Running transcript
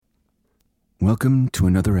Welcome to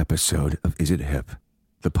another episode of Is It Hip?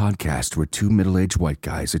 The podcast where two middle-aged white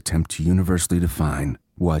guys attempt to universally define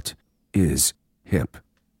what is hip.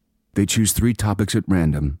 They choose 3 topics at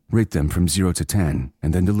random, rate them from 0 to 10,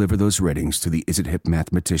 and then deliver those ratings to the Is It Hip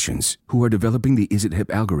mathematicians who are developing the Is It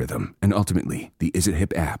Hip algorithm and ultimately the Is It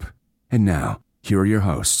Hip app. And now, here are your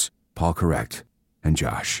hosts, Paul Correct and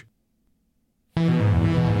Josh.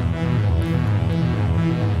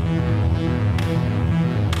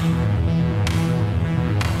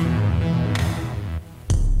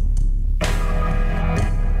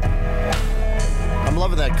 I'm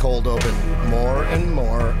loving that cold open more and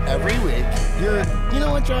more every week. You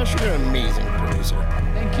know what, Josh? You're an amazing producer.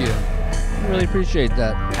 Thank you. I really appreciate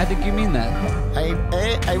that. I think you mean that.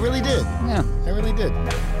 I really did. Yeah. I really did.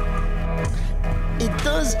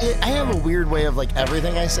 I have a weird way of, like,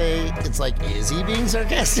 everything I say, it's like, is he being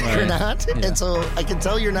sarcastic or not? Yeah. And so I can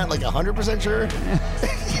tell you're not, like, 100% sure.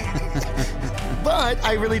 But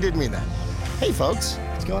I really did mean that. Hey, folks.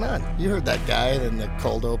 What's going on? You heard that guy in the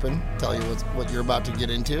cold open tell you what you're about to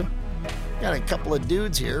get into. Got a couple of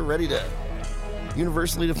dudes here ready to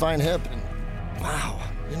universally define hip. And wow,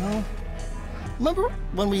 remember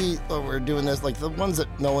when we were doing this, like the ones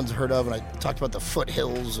that no one's heard of, and I talked about the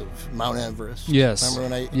foothills of Mount Everest? Yes.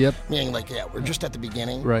 Remember when Yep. meaning like, yeah, we're just at the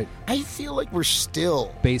beginning. Right. I feel like we're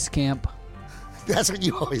still. Base camp. That's what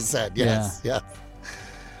you always said. Yes. Yeah.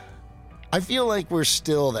 I feel like we're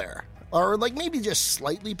still there. Or like maybe just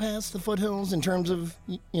slightly past the foothills in terms of,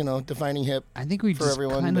 defining hip. I think we for just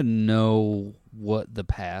everyone, kind of but- what the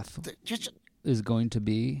path Just is going to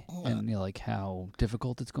be and like how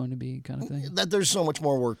difficult it's going to be kind of thing. that there's so much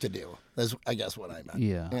more work to do. That's, I guess, what I meant.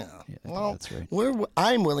 Yeah. Yeah. I think Well, that's right.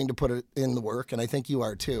 I'm willing to put it in the work, and I think you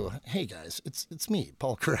are too. Hey, guys, it's me,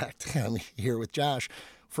 Paul Correct. I'm here with Josh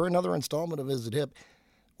for another installment of Is It Hip?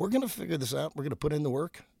 We're going to figure this out. We're going to put in the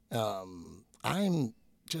work. I'm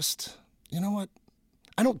just, you know what?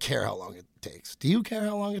 I don't care how long it takes. Do you care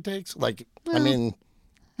how long it takes? Like, I mean,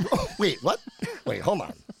 wait, what? Wait, hold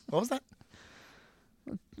on. What was that?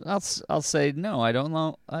 I'll say no. I don't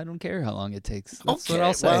know. I don't care how long it takes. That's Okay, what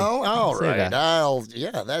I'll say. well, all I'll say right.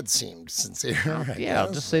 that. That seemed sincere. I Yeah, I'll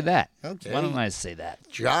guess. just say that. Okay. Why don't I say that?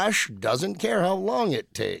 Josh doesn't care how long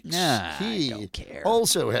it takes. Nah, he I don't care.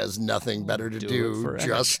 also has nothing better to Do do, it forever.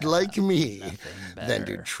 just like me, Nothing than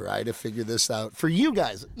to better. try to figure this out for you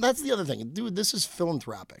guys. That's the other thing, dude. This is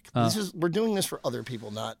philanthropic. We're doing this for other people,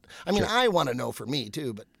 not. I mean, I want to know for me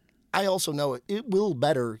too, but I also know it will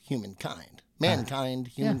better humankind, mankind,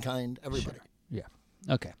 humankind, everybody. Yeah.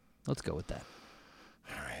 Okay. Let's go with that.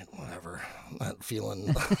 All right, whatever. I'm not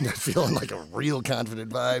feeling like a real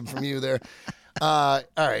confident vibe from you there. All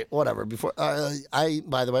right, whatever. Before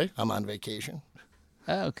by the way, I'm on vacation.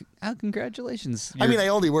 Oh, congratulations. I mean, I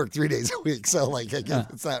only work 3 days a week, so like I guess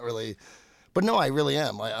it's not really. But no, I really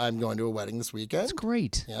am. I'm going to a wedding this weekend. That's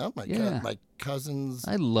great. Yeah, Yeah. my cousin's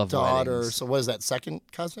I love daughter. weddings. So what is that, second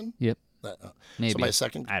cousin? Yep. So Maybe. my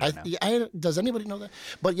second. I don't know. Does anybody know that?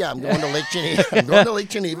 But yeah, I'm going to Lake Geneva. I'm going to Lake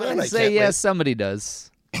Geneva, and I say can't yes, somebody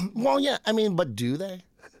does. wait. Well, yeah. I mean, but do they?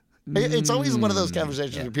 It's always one of those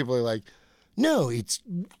conversations where people are like, "No, it's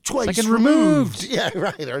twice Second removed." removed. Yeah,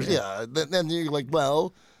 right. Or, yeah. Then you're like,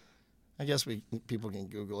 well, I guess people can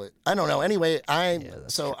Google it. I don't know. Anyway, I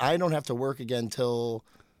don't have to work again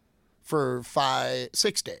for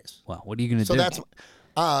 6 days. Well, what are you going to So do? that's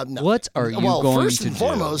no. What are you well, going first to and do?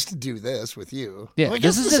 foremost, do this with you. Yeah, Well, I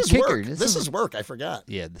guess this is the kicker. work. This This is- is work. I forgot.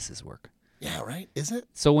 Yeah, this is work. Yeah, right. Is it?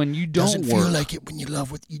 So when you don't Doesn't work, feel like it when you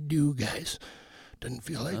love what you do, guys. Doesn't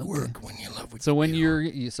feel like work when you love what so you when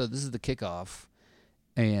do. so this is the kickoff,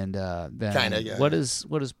 and then Kinda, yeah. what is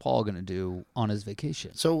Paul going to do on his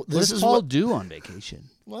vacation? So What this does is Paul what. do on vacation?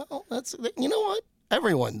 Well, that's, you know what?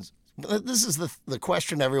 This is the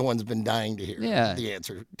question everyone's been dying to hear Yeah. the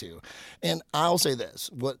answer to. And I'll say this,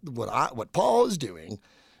 what Paul is doing,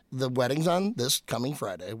 the wedding's on this coming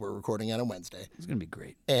Friday. We're recording on a Wednesday. It's going to be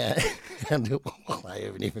great. And well, I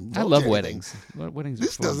haven't even I told love you anything. weddings. Weddings are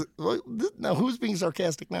This fun. doesn't, now who's being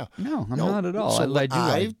sarcastic now? No, I'm No. not at all. So I what do.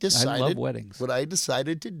 I've I decided, love weddings. What I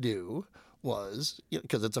decided to do was,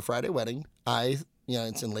 because it's a Friday wedding,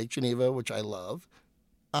 it's in Lake Geneva, which I love.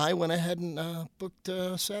 I went ahead and booked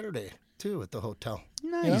Saturday too at the hotel.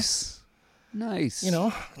 Nice. Nice. You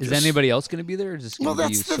know, is just- anybody else going to be there? Or just Well, gonna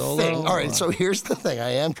be that's you the solo? thing. All right, or- so here's the thing. I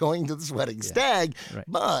am going to this wedding stag, right.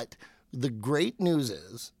 but the great news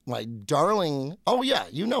is my darling. Oh yeah,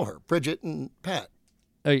 you know her, Bridget and Pat,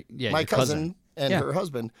 yeah, my your cousin and Yeah. her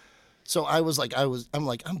husband. So I'm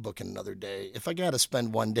booking another day. If I got to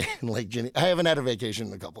spend one day in Lake Geneva, I haven't had a vacation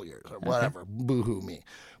in a couple years or whatever. Boo-hoo me.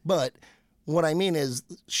 But what I mean is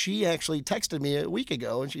she actually texted me a week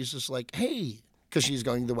ago, and she's just like, hey, because she's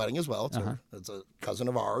going to the wedding as well. It's a cousin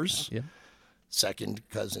of ours. Yep. Second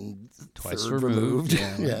cousin, Twice third removed.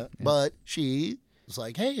 Yeah. But she was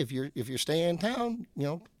like, hey, if you're staying in town,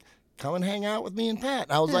 come and hang out with me and Pat.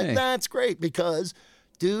 And I was like, Hey. that's great because,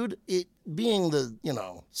 dude, it being the,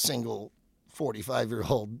 single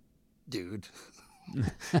 45-year-old dude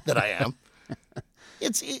that I am,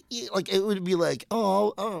 it would be like,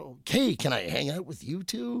 okay, can I hang out with you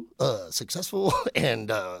two, successful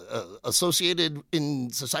and associated in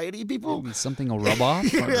society people? Maybe something will rub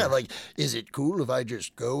off. Yeah, like, is it cool if I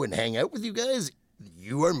just go and hang out with you guys?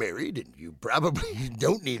 You are married and you probably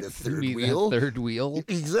don't need a third wheel. Third wheel.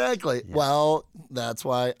 Exactly. Yeah. Well, that's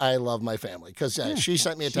why I love my family because she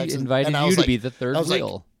sent me a text. She invited and I you was to like, be the third I was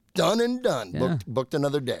wheel. Like, done and done. Yeah. Booked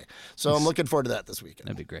another day. So I'm looking forward to that this weekend.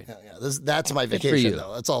 That'd be great. Yeah. That's my Good for vacation you.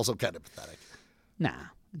 though. It's also kind of pathetic. Nah,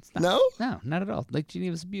 it's not. No? No, not at all. Lake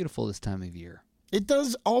Geneva's beautiful this time of year. It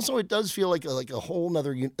does. Also, it does feel like a whole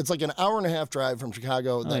nother. It's like an hour and a half drive from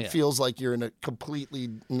Chicago. That yeah. feels like you're in a completely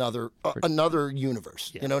another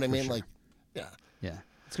universe. Yeah, You know what I for mean? sure. Like, yeah, Yeah,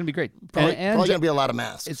 it's gonna be great. probably and going to be a lot of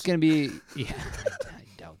masks. it's gonna be. Yeah, I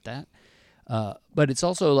doubt that. But it's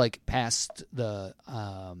also like past the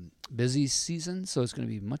busy season, so it's gonna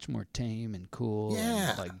be much more tame and cool. yeah,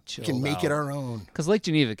 and, like we chilled can make it out. our own Because Lake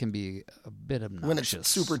Geneva can be a bit obnoxious. when it's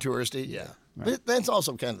super touristy. Yeah, right. but that's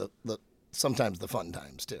also kind of the sometimes the fun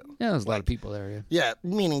times too. Yeah, there's a lot of people there. Yeah. Yeah,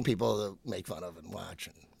 meaning people to make fun of and watch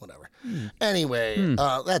and whatever. Hmm. Anyway,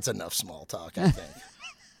 that's enough small talk, I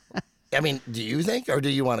think. I mean, do you think, or do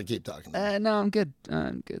you want to keep talking? No, I'm good.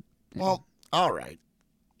 I'm good. Yeah. Well, all right.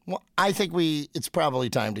 Well, I think it's probably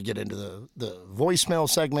time to get into the voicemail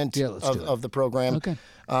segment let's do it. of the program. Okay.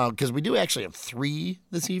 Because we do actually have 3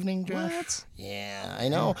 this evening, Josh. What? Yeah, I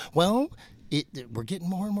know. Well, we're getting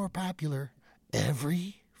more and more popular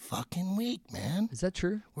every fucking week, man. Is that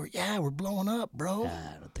true? We're blowing up, bro.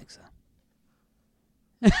 I don't think so.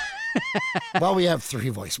 Well, we have 3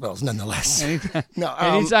 voicemails nonetheless. Anytime, No,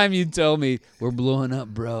 anytime you tell me we're blowing up,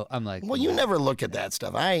 bro, I'm like, well, you never look at that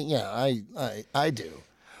stuff. I do.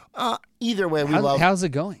 Either way, we love. how's it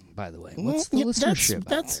going, by the way? What's the Yeah, listenership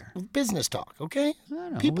that's out there? business talk, okay? I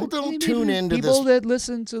don't know. People don't Maybe tune into people this. that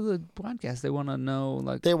listen to the podcast. They want to know,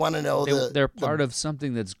 like, They want to know they're part of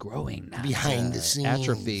something that's growing, not behind the scenes,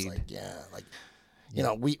 atrophied.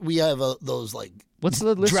 We have those like What's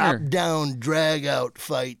the listener? drop down drag out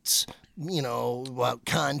fights, about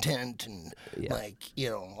content and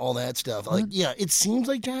all that stuff. Like, it seems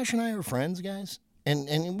like Josh and I are friends, guys.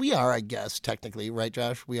 And we are, I guess, technically, right,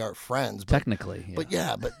 Josh? We are friends. But, Technically,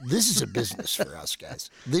 yeah. but this is a business for us,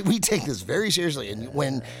 guys. We take this very seriously. And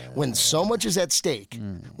when so much is at stake,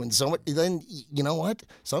 when so much, then you know what?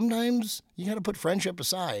 Sometimes you got to put friendship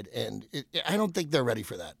aside. And I don't think they're ready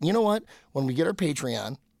for that. You know what? When we get our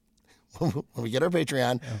Patreon,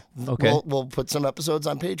 Okay. we'll put some episodes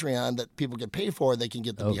on Patreon that people get paid for. They can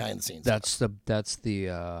get the behind the scenes. That's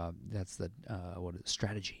the what is it,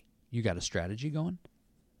 strategy. You got a strategy going?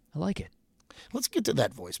 I like it. Let's get to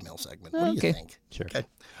that voicemail segment. What do you think? Sure.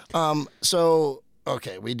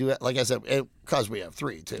 Okay. We do it, like I said, because we have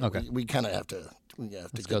 3 too. Okay. We kind of have to.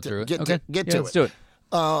 Let's go through it. Get Okay. to Let's it. do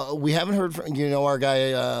it. We haven't heard from our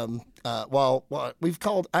guy. We've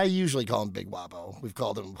called. I usually call him Big Wabo. We've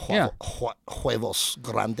called him Huevos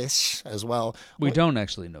Grandes as well. We don't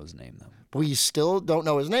actually know his name though. We still don't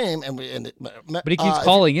know his name, But he keeps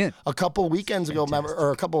calling in. A couple weekends ago,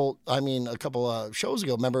 a couple shows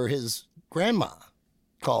ago, remember his grandma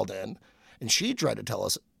called in, and she tried to tell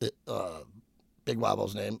us Big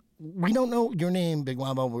Wabo's name. We don't know your name, Big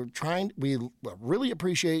Wabo. We really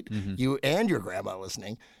appreciate you and your grandma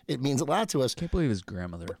listening. It means a lot to us. Can't believe his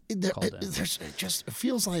grandmother called in. It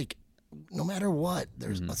feels like no matter what,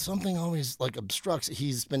 there's something always like obstructs.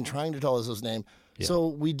 He's been trying to tell us his name. Yeah. So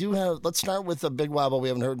we do have. Let's start with the Big Wabo. We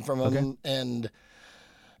haven't heard from him, and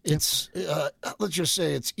it's let's just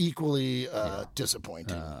say it's equally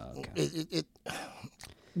disappointing. Okay.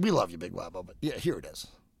 We love you, Big Wabo, but yeah, here it is.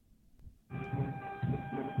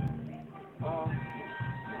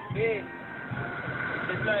 Yeah,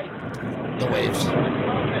 it's like The waves.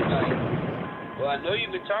 Well, I know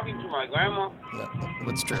you've been talking to my grandma, Yeah,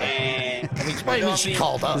 that's true. and I mean, maybe she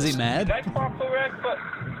called us. Is he mad? that's part correct, but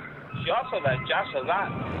she also likes Josh a lot.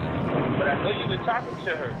 But I know you've been talking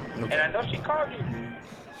to her, and I know she called you.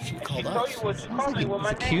 She She called told us. you what she called me with my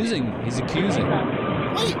He's name. accusing. He's accusing.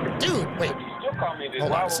 Wait, dude, wait. She still called me Big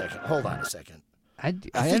Hold on a Wabo. second. Hold on a second. I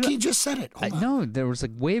think he just said it. Hold on. know there was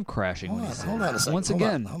like wave crashing when he said Hold on a it. second. Once Hold on,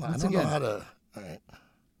 again. hold on. Once I don't again. know how to. All right.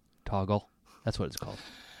 Toggle. That's what it's called.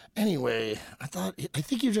 Anyway, I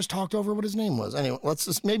think you just talked over what his name was. Anyway,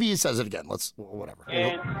 maybe he says it again. Whatever.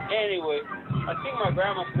 And anyway, I think my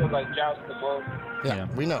grandma still like Josh the most. Yeah,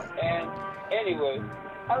 we know. And anyway,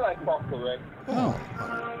 I like Paul Correct. Oh.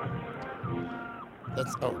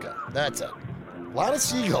 That's okay. That's it. A lot of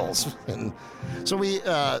seagulls. And so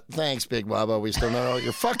thanks, Big Wabo. We still don't know what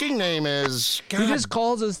your fucking name is. God, He just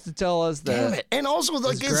calls us to tell us that damn it. And also,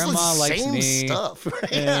 like, his it's grandma the likes same me, stuff.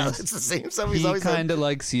 Yeah, it's the same stuff. He's he always kind of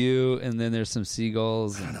likes you, and then there's some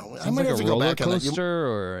seagulls. I don't know. I Sounds might like have a to go roller back on that. coaster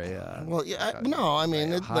or a, well, yeah, no, I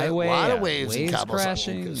mean, highway, a lot of waves in waves Cabo San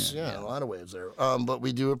crashing. Lucas. Yeah, a lot of waves there. But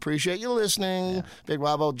we do appreciate you listening, Big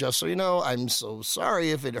Wabo. Just so you know, I'm so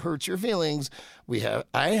sorry if it hurts your feelings.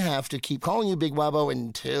 I have to keep calling you Big Wabo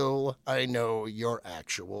until I know your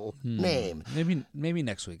actual name. Maybe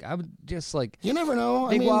next week. I would just like You never know.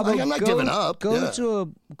 Big I mean, Wabo, I'm not giving up. Go Yeah.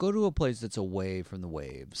 to a place that's away from the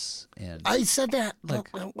waves, and I said that.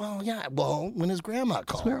 Well, when his grandma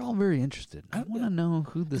called. we're all very interested. I want to know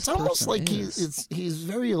who this. It's almost person like is. he's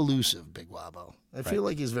very elusive, Big Wabo. I feel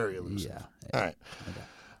like he's very elusive. Yeah. All right.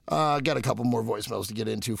 Got a couple more voicemails to get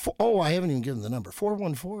into. I haven't even given the number.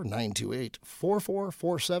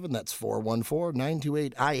 414-928-4447. That's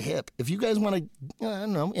 414-928-IHIP. If you guys want to, I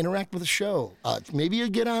don't know, interact with the show, maybe you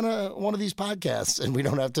get on one of these podcasts and we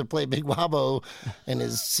don't have to play Big Wabo and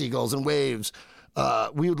his seagulls and waves.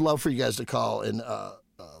 We would love for you guys to call and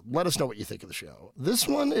let us know what you think of the show. This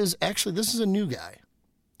is a new guy.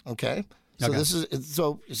 Okay. So this is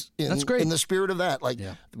That's great. In the spirit of that,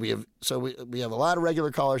 we have a lot of regular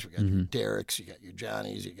callers. We got your Derek's, you got your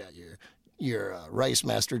Johnny's, you got your Rice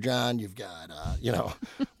Master John, you've got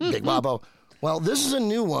Big Wabo. Well, this is a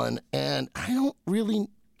new one, and I don't really,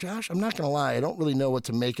 Josh, I'm not going to lie, I don't really know what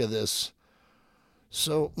to make of this.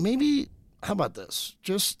 So maybe, how about this?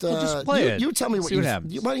 Just play it. You tell me See what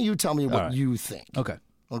happens. Why don't you tell me what you think? Okay.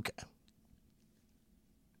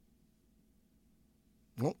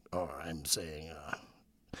 Oh, I'm saying,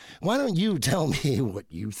 why don't you tell me what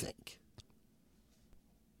you think?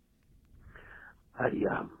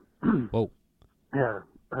 Whoa. Yeah,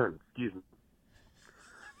 excuse me.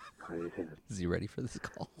 Is he ready for this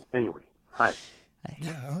call? Anyway, hi.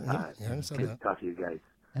 Yeah, I said Good that. to talk to you guys.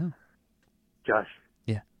 Oh. Josh.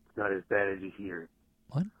 Yeah. Not as bad as you hear.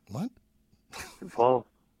 What? And Paul,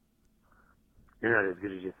 you're not as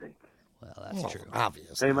good as you think. Well, that's true.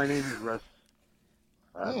 Obvious. Hey, my name is Russ.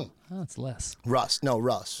 Oh, it's Russ. Russ.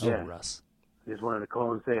 Yeah. Oh, Russ. Just wanted to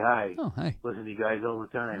call and say hi. Oh, hi. Listen to you guys all the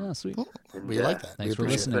time. Oh, sweet. And, We like that. Thanks We for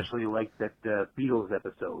appreciate listening. especially like that Beatles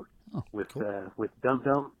episode with Dum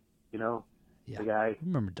Dum, the guy. I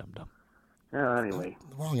remember Dum Dum. Anyway,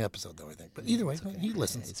 The wrong episode, though, I think. But either way, he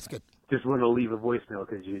listens. It's good. just wanted to leave a voicemail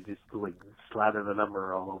because you just slather the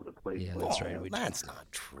number all over the place. Yeah, that's right. That's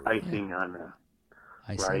not true. Icing on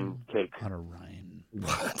Ryan cake. On a Ryan.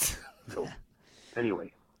 What? So,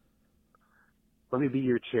 anyway, let me be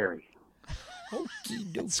your cherry.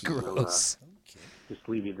 That's gross. Just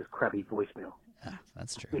leave you this crappy voicemail.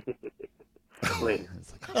 That's true. Later.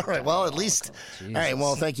 All right. Well, at least. All right.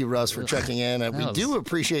 Well, thank you, Russ, for checking in. We do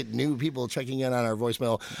appreciate new people checking in on our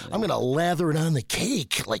voicemail. I'm going to lather it on the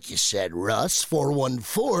cake, like you said, Russ.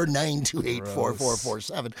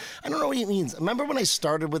 414-928-4447. I don't know what he means. Remember when I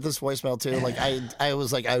started with this voicemail too? Like I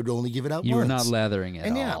was like I would only give it out You once. were not lathering it.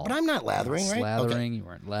 And all. yeah, but I'm not lathering, right? Lathering. You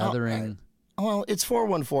weren't lathering. Well, it's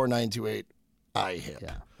 414-928-IHIP.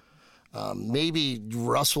 Yeah. Maybe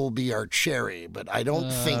Russ will be our cherry, but I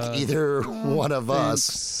don't think either one of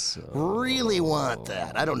us really want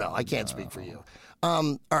that. I don't know. I can't speak for you.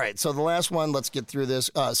 All right. So the last one, let's get through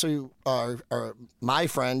this. So my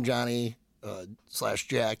friend Johnny /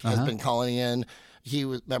 Jack has been calling in. He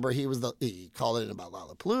called in about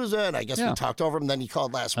Lollapalooza, and I guess we talked over him. Then he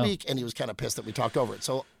called last week, and he was kind of pissed that we talked over it.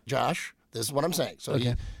 So Josh, this is what I'm saying. So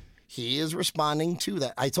he is responding to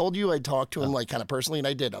that. I told you I'd talk to him kind of personally, and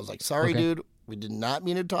I did. I was like, sorry, dude. We did not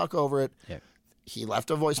mean to talk over it. Yeah. He left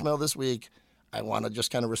a voicemail this week. I want to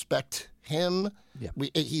just kind of respect him. Yeah.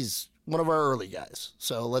 He's one of our early guys.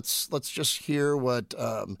 So let's just hear what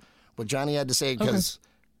Johnny had to say because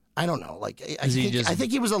I don't know. Like I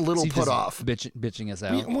think he was a little put off. Bitching us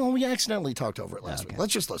out. We accidentally talked over it last week.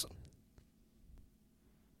 Let's just listen.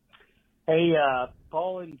 Hey,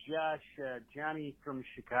 Paul and Josh, Johnny from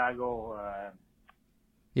Chicago.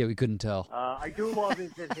 Yeah, we couldn't tell. I do love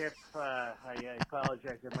Is It Hip. I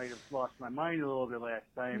apologize. I might have lost my mind a little bit last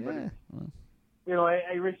time, but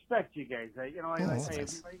I respect you guys. I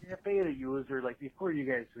beta user before you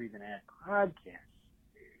guys were even at podcast,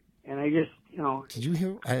 and I just Did you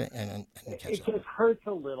hear? I didn't catch it that. just hurts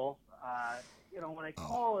a little. when I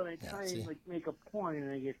call and I try and like make a point and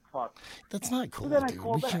I get fucked. That's not cool, then I dude.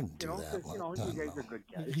 call We back, shouldn't do that. You guys are good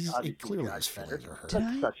guys. He clearly his feelings are hurt.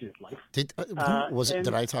 That's such his life. Did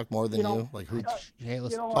I talk more than you? Like who? Hey,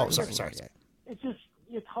 listen. Sorry. It's just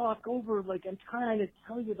you talk over. Like I'm trying to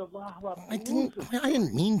tell you the blah blah. I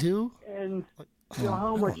didn't mean to. And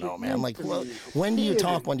how much? I don't know, man. Like, when do you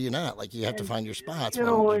talk? When do you not? Like, you have to find your spots when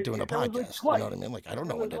you're doing a podcast. You know what I mean? Like, I don't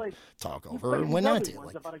know when to talk over and when not to.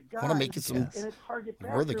 Like, I want to make it some.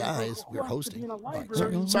 We're the guys. We're hosting.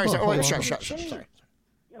 Sorry. Oh, sorry.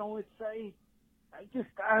 It's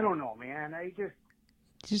I don't know, man.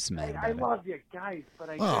 Just mad I love you guys, but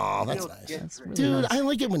that's nice. Dude, I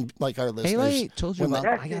like it when, like, our listeners... Hey, I told you about...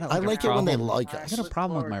 I like it when they like us. I got a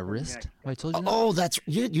problem with my wrist. Have I told you that? Oh, that's...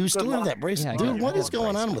 You still have that brace. Yeah, dude, what is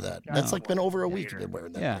going on with that? That's, like, been over a week you've been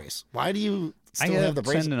wearing that brace. Why do you still have the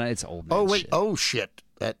brace? It's old. Oh, wait. Oh, shit.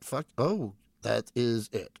 That is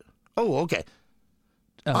it. Oh, okay.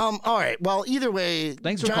 All right. Well, either way...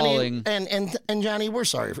 Thanks for Johnny, calling. And Johnny, we're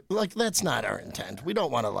sorry. Like, that's not our intent. We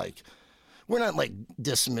don't want to, like... We're not like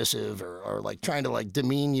dismissive or like trying to like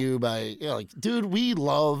demean you by like, dude, we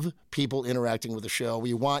love people interacting with the show.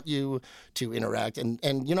 We want you to interact,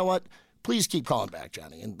 and you know what? Please keep calling back,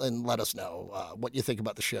 Johnny, and let us know what you think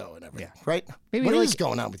about the show and everything. Yeah. Right? Maybe what is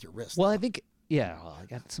going on with your wrist? Well, I think I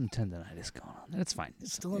got some tendonitis going on. That's fine. You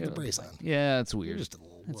still have the brace on. Yeah, it's weird. You're just a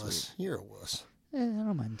little wuss. You're a wuss. I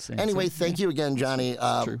don't mind saying. Anyway, thank you again, Johnny.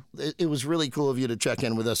 True. It was really cool of you to check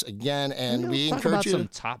in with us again, and we talk encourage about you. Some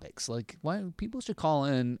topics like why people should call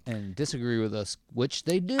in and disagree with us, which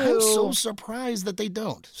they do. I'm so surprised that they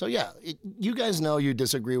don't. So yeah, you guys know you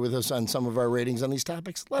disagree with us on some of our ratings on these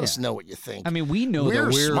topics. Let us know what you think. I mean, we know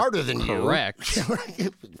we're smarter than correct.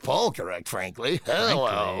 you. Paul, correct, frankly.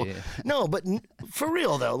 Hello. No, but for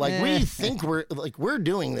real though, like we think we're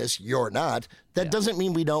doing this. You're not. That doesn't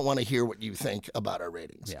mean we don't want to hear what you think about our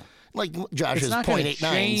ratings. Yeah. Like Josh's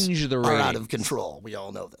 0.89s are out of control. We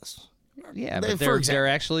all know this. Yeah, but they're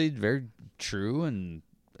actually very true, and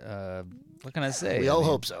what can I say? We all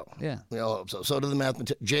hope so. Yeah. We all hope so. So do the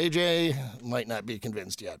mathematician. JJ might not be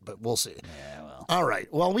convinced yet, but we'll see. Yeah, well. All right.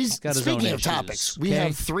 Well, speaking of topics, we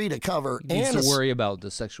have 3 to cover. He needs to worry about the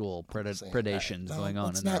sexual predations going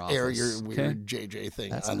on in their office. Let's not air your weird JJ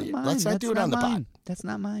thing. Let's not do it on the pod. That's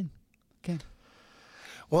not mine. Okay.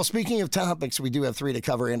 Well, speaking of topics, we do have 3 to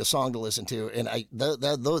cover and a song to listen to, and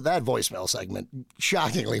that voicemail segment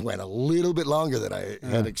shockingly went a little bit longer than I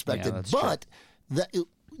had expected. But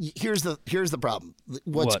here's the problem.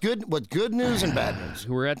 What's good news and bad news?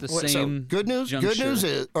 We're at the same good news. juncture. Good news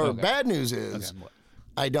is, bad news is,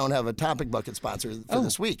 I don't have a topic bucket sponsor for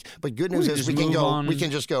this week. But good news is we can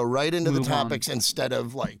just go right into the topics instead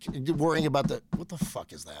of like worrying about what the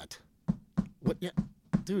fuck is that? What? Yeah.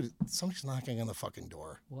 Dude, somebody's knocking on the fucking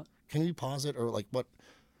door. What? Can you pause it or like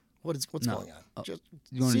what's going on? Just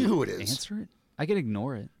see who it is. Answer it. I can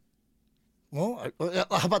ignore it. Well,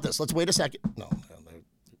 how about this? Let's wait a second. No.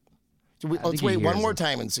 Let's wait one more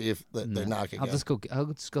time and see if they're knocking. I'll just go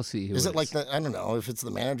see who. Is it like I don't know if it's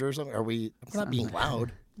the manager or something? We're not being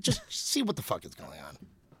loud. Just see what the fuck is going on.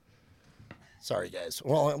 Sorry, guys.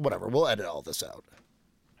 Well, whatever. We'll edit all this out.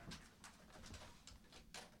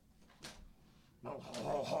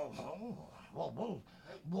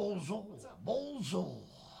 Bonjour, bonjour.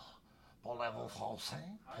 Parlez-vous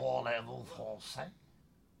français? Parlez-vous français?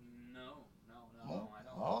 No, I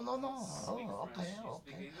don't. Oh, no. Oh, okay.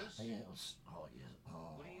 Yes. Oh, yes.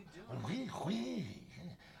 What are you doing? Oui.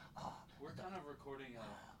 We're kind of recording a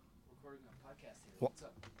podcast here. What's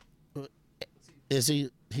up? Is he?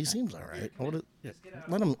 He seems all right.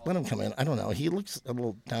 Let him come in. I don't know. He looks a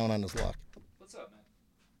little down on his luck. What's up, man?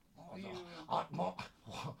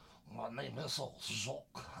 My name is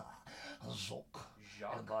Jacques. And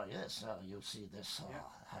yes, you see this.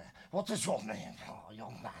 What is your name,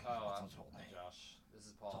 young man? What is your name? Josh. This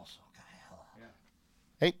is Paul. Josh,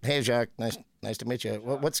 okay. Hey, Jacques. Nice to meet you.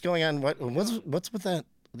 What's going on? What's with that?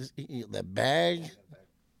 That bag?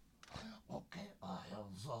 Okay, I have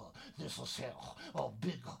this is a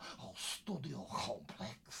big studio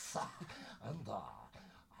complex, and I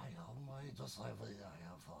have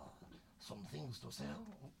some things to say.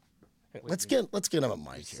 Let's get him a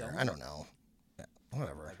mic here. I don't know. Yeah,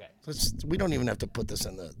 whatever. Okay. We don't even have to put this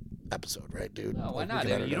in the episode, right, dude? No, why not?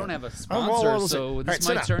 You don't have a sponsor, so this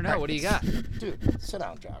might turn out. What do you got? Dude, sit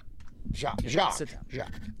down, Jacques. Sit down.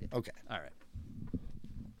 Jacques. Okay. All right.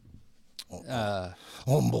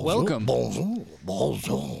 Bonjour, welcome. Bonjour.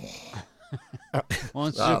 Bonjour.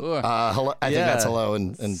 Hello. I think that's hello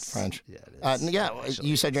in French. Yeah, it is. Yeah,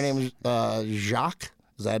 you said your name is Jacques.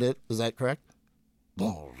 Is that it? Is that correct?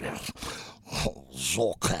 Oh, yes.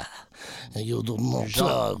 Jacques, you do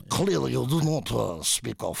not, clearly you do not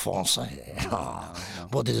speak Francais.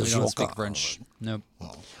 What is We don't speak Jacques? French. Nope.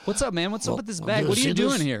 What's up, man? What's up with this do bag? you What are you see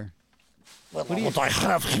doing this? here? Well, what I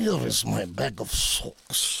have here is my bag of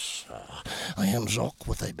socks. I am Jacques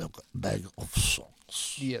with a bag of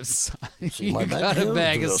socks. Yes. See you my bag got a here?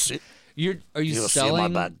 bag Do you of... see- Are you Do you see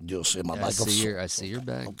selling... my bag? Do you see my bag I of socks? see your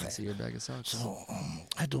bag. I Okay. see your bag of socks.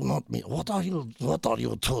 I do not mean. What are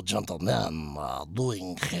you two gentlemen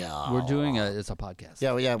doing here? We're doing it's a podcast.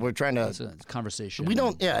 Yeah, we're trying to. It's a conversation. We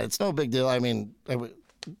don't. Yeah, it's no big deal. I mean,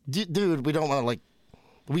 dude, we don't want to like.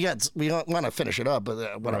 We don't want to finish it up,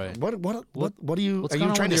 but whatever. Right. What do you? What's Are going you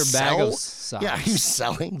on trying with to your bag sell? of socks? Yeah, are you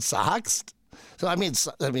selling socks? So I mean,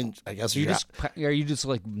 I guess You you're just are you just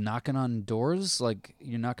like knocking on doors? Like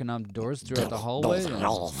you're knocking on doors throughout the hallway? There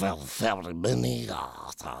are very many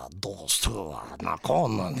doors to knock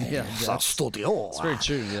on in Yeah, the that's- studio. it's very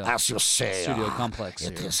true, yeah. As you say, Studio complex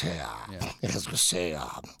It here. is here. Yeah. As you say,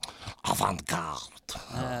 avant-garde.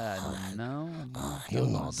 No. You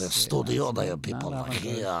know, the studio, there are people like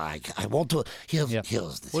here. I want to. Here's the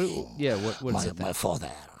thing. What is it then? My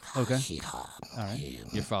father. Okay. He,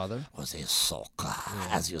 Your father? was a sock,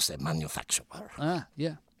 as you say, manufacturer.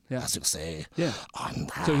 Yeah. As you say. Yeah.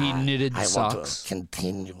 And, So he knitted I socks. want to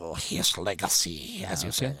continue his legacy, as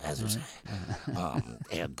you say. As you say.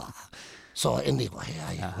 And so anyway,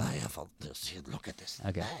 I have this. Look at this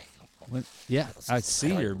Okay. bag. What? Yeah, I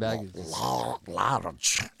see your bag.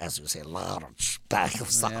 Large, as you say, large bag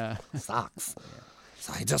of Yeah. socks.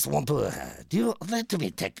 So I just want to. Let me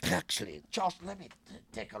take actually, Josh. Let me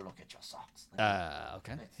take a look at your socks.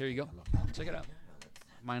 Okay. Here you go. Check it out.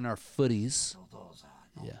 Mine are footies. Those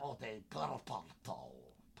Yeah. Oh, they purple towel.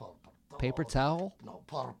 Purple towel. Paper towel? No,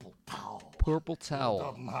 purple towel. Purple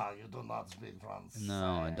towel. You do not speak French.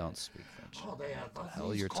 No, I don't speak French. Oh, they are the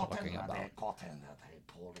hell you're talking about? Cotton,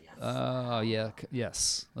 polyester. Yeah.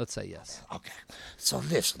 Yes. Let's say yes. Okay, so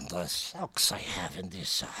listen, the socks I have in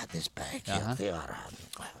this bag, they are,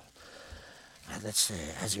 let's say,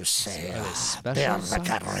 as you say, special they are like socks?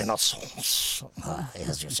 a renaissance,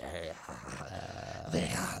 as you say.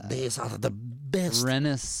 These are the best.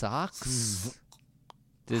 Renaissance?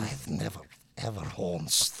 I've never ever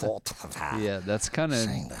once thought of that. Yeah, that's kind of...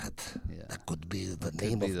 Saying that. Yeah. That could be the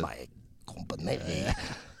name be of the- my company.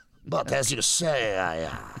 But as you say,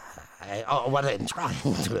 what I'm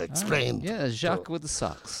trying to explain. Yeah, Jacques with the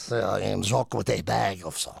socks. I am Jacques with a bag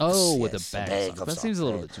of socks. Oh, with Yes, a bag of socks. That seems a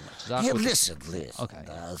little bit too much. Jacques Yeah, with the- listen. Okay,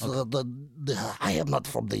 I am not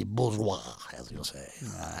from the bourgeois, as you say.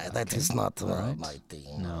 That is not my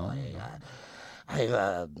thing. No.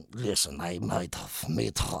 Listen, I might have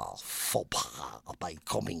made a faux pas by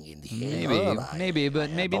coming in here. Maybe, but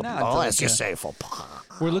maybe not. Oh, Like, as you say, faux pas.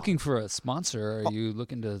 we're looking for a sponsor. Are you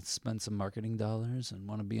looking to spend some marketing dollars and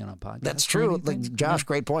want to be on a podcast? That's or true. anything? Like, Josh,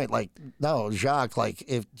 great point. Like, no, Jacques, like,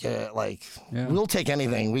 if, we'll take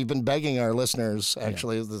anything. We've been begging our listeners,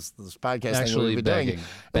 actually, this podcast thing Actually we've been begging.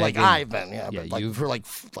 doing. Like, Begging. I've been, Yeah, but like, you've- for like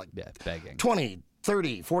Yeah, begging. $20,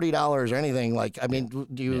 $30, $40 or anything. Like, I mean,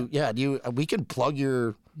 we could plug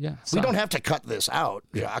your. Yeah, We don't have to cut this out,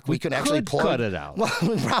 Jacques. We could actually plug. cut it out. Well,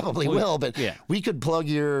 we probably will, but yeah. we could plug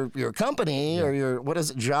your company or your, what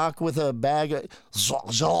is it, Jacques with a bag of,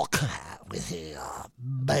 Jacques with a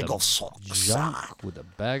bag of socks. Jacques with a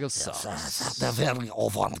bag of socks. They're very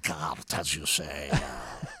avant-garde, as you say.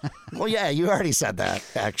 Well, yeah, you already said that,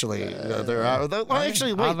 actually. There are. Well,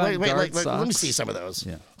 actually, wait. Avant-garde Let me socks. see some of those.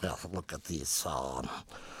 Yeah. Well, look at this.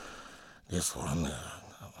 This one.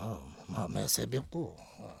 Merci beaucoup.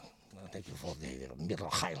 Thank you for the middle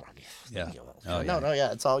highlight. Yeah. Thank you. Oh, No,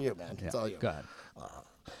 it's all you, man. It's Yeah. all you. Go ahead.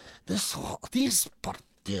 These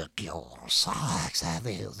particular socks,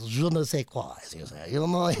 je ne sais quoi, as you say. You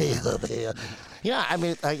know, yeah, I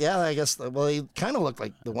mean, I guess, well, they kind of look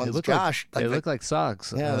like the ones Josh. They look like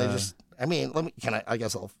socks. Yeah, they just. I mean, I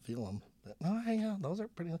guess I'll feel them. Oh, yeah, those are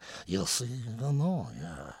pretty. You'll see. No,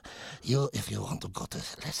 yeah. If you want to go to,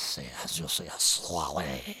 let's say, as you say, a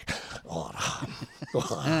soiree, or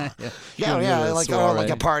like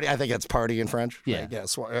a party. I think it's party in French. Yeah.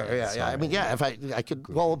 Right? Yeah. I mean, yeah. If I could.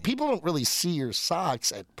 Well, people don't really see your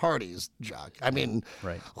socks at parties, Jacques. I mean,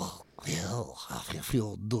 Right. Well, if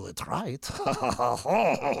you do it right.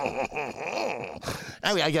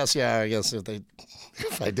 I mean, I guess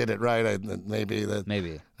if I did it right, maybe that.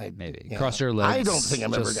 Maybe. Yeah. Cross your legs. I don't think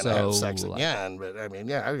I'm ever just going to have so sex loud. again, but I mean,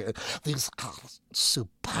 yeah, these are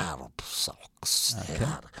superb socks. Okay.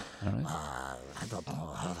 All right. I don't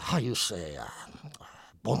know how you say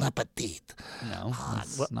bon appetit. No,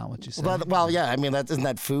 that's not what you said. Well, yeah, I mean, isn't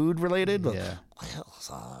that food related? Yeah. Well,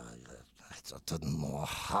 don't know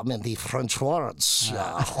how many French words.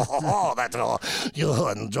 You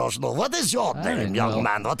and Josh know. What is your name, young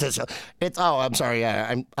man? What is your... I'm sorry.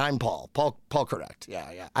 Yeah, I'm Paul. Paul correct.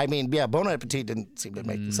 Yeah. I mean, yeah, Bon Appetit didn't seem to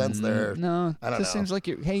make sense there. No, I don't just know. seems like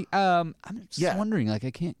you're... Hey, I'm just wondering, like,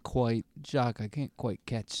 I can't quite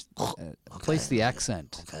catch... place the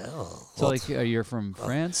accent. Okay, So, like, you're from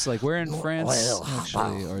France? Like, where in France,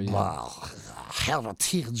 actually, are you?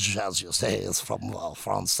 Heritage, as you say, is from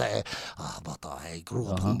France, but I grew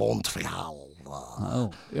up in Montreal.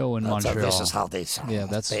 In Montreal. This is how they sound. Yeah,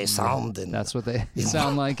 they sound. That's what they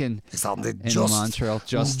sound like in Montreal,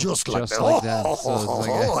 just like that. So it's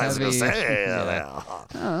like as you say.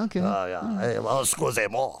 Oh, okay.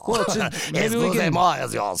 Excusez-moi. Well, maybe we can... Excusez-moi,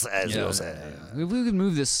 as you say. If we could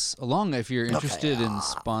move this along, if you're interested in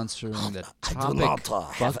sponsoring the topic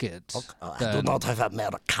bucket. I do not have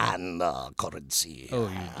American currency. Oh,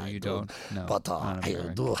 you don't? No. But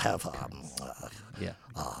I do have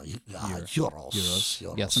euros.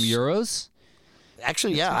 You got some euros?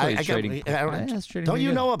 Actually, yeah. Don't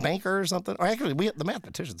you know a banker or something? Or actually, the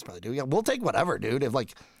mathematicians probably do. Yeah, we'll take whatever, dude.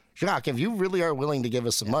 Jacques, if you really are willing to give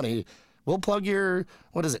us some money, we'll plug your,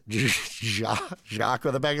 what is it? Jacques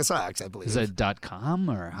with a bag of socks, I believe. Is that .com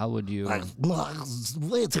or how would you?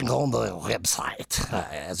 Waiting on the website.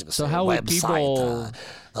 As you so say, how would people get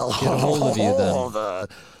a hold of you then?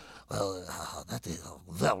 That is a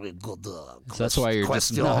very good so that's why you're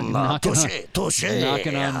question. Just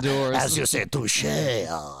knocking on doors. As you say, touche.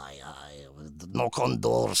 I knock on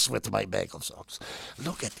doors with my bag of socks.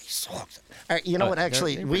 Look at these socks. All right, you know what?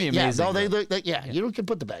 Actually, they look. You can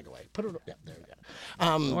put the bag away. Put it. Yeah, there you go.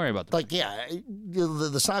 Don't worry about that.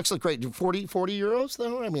 The socks look great. 40 euros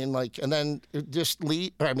though. I mean, and then just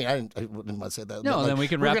leave. I mean, I wouldn't want to say that. No, then we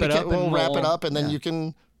can wrap it up. We'll wrap it up, and then you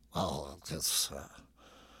can. Well,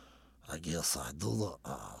 I guess I do.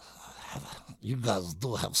 You guys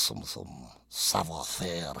do have some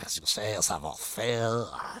savoir-faire, as you say, savoir-faire.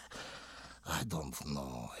 I don't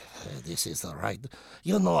know if this is the right.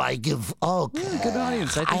 I give. Okay, good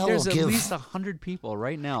audience. I think there's at least 100 people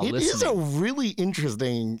right now listening. It is a really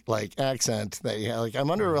interesting accent that you have. I'm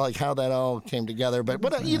wondering how that all came together.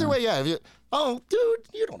 But either way, yeah. Dude,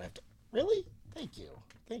 you don't have to. Really? Thank you.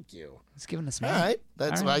 It's giving us money. All right.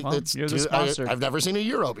 That's right. Well, you're the sponsor. I've never seen a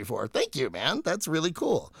euro before. Thank you, man. That's really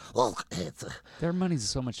cool. Well, their money's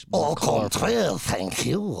so much more au contraire, thank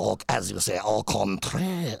you. As you say, au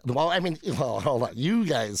contraire. Well, I mean, hold on. You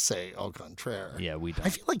guys say au contraire. Yeah, we don't. I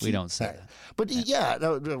feel like we don't say that. But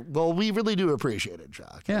well, we really do appreciate it,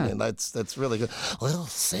 Jacques. Yeah. I mean, that's really good. Well,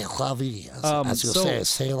 c'est la vie. As you say,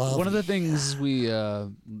 c'est la vie. One of the things we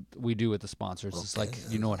do with the sponsors is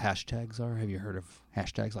you know what hashtags are? Have you heard of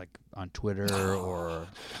hashtags like on Twitter or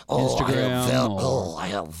Instagram? I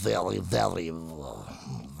have very, very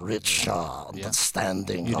rich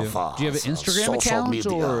understanding of Do you have an Instagram account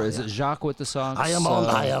media, or is it Jacques with the socks? I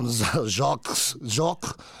am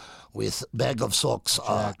Jacques with bag of socks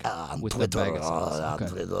on with Twitter. Bag of socks.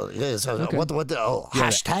 Okay. Twitter. Yes. Okay. What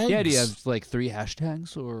hashtags? Yeah, do you have 3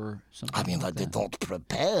 hashtags or something? I mean, like they that? don't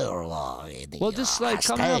prepare any. Well, just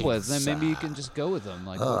come up with, then maybe you can just go with them.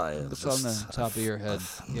 It's on the top of your head.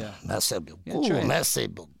 Yeah. Merci beaucoup. You're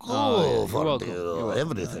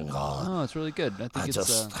Everything. Oh, it's really good. I think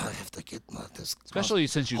I have to get this. Especially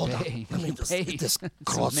since you pay. Let me just get this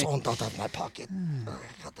croissant out of my pocket.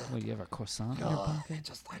 Well, you have a croissant in your pocket?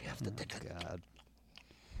 I have to take it. God.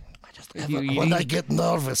 When I get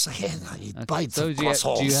nervous, I bite the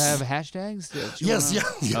croissants. Do you have hashtags? Yes,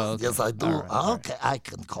 okay. Yes, I do. Right. Okay, I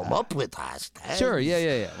can come up with hashtags. Sure,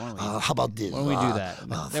 yeah. How about this? Why don't we do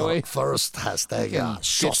that? First hashtag,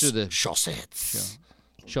 chaussettes.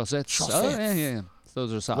 Chaussettes. Oh, yeah.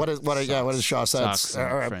 Those are socks. What is chaussettes? Socks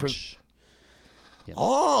in French. Yep.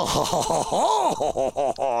 Oh,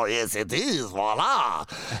 yes, it is. Voila,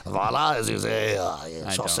 as you say.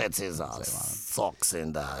 Chaussettes is socks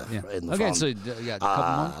in the Okay, front. so you got a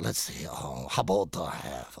couple more? Let's see. How about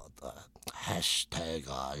hashtag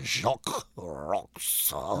Jacques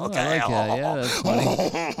Rocks? Okay. I like that. Yeah, that's funny.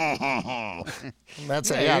 That's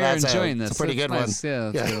it. Yeah, that's enjoying this. It's a pretty good nice. one.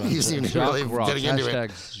 Yeah, that's a good one. You seem to really getting into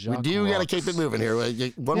it. We do got to keep it moving here.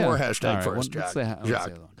 One more hashtag first, Jacques. Okay, go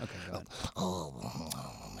ahead.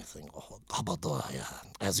 Let me think. How about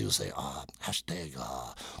as you say, hashtag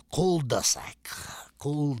cul-de-sac,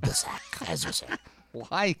 as you say.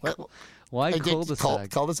 Why cul-de-sac?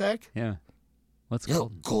 Cul-de-sac? Yeah. What's it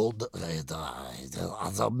called?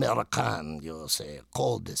 As American, you say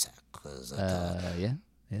cul-de-sac. Yeah.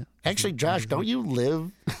 Actually, Josh, don't you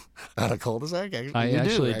live on a cul-de-sac? I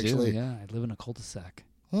actually do. Yeah, I live in a cul-de-sac.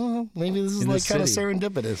 Well, maybe this is In the like kind of city.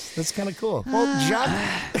 serendipitous. That's kind of cool. Well,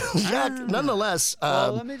 Jacques, nonetheless.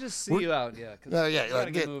 Well, let me just see you out. Yeah. 'Cause we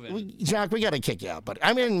gotta get moving. Jacques, we got to kick you out, but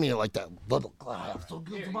I mean, like that little. I have to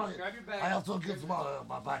Here, get my. grab your bag. I have to get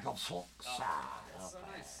my bag of socks. That's so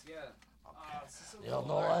nice. Yeah. This is so Yeah, cool.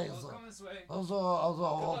 no, All right, I- well, come this way.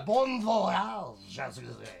 Also, bon voyage.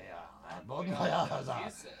 Bon voyage.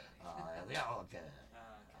 Yeah, okay.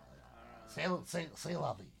 Say la vie. Say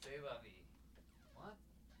la vie. What?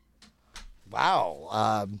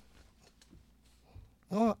 Wow.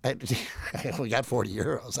 Well, we got 40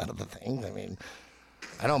 euros out of the thing. I mean,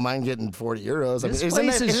 I don't mind getting 40 euros. This I mean,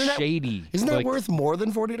 place is shady. Isn't that Like, worth more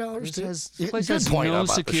than $40 This too? has- Yeah, place good has point no about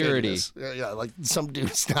the security. shadiness. Yeah, like some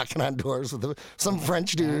dude's knocking on doors with some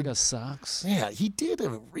French dude. Bag of socks. Yeah, he did a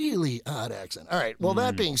really odd accent. All right. Well,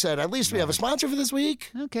 that being said, at least we have a sponsor for this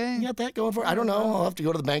week. Okay. You got that going for? I don't know. I'll have to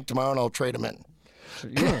go to the bank tomorrow and I'll trade them in.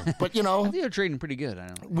 Yeah. But you I know, think you're trading pretty good. I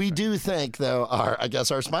don't. we do thank though our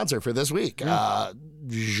sponsor for this week,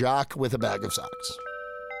 Jacques with a bag of socks.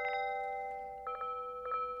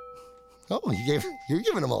 Oh, you're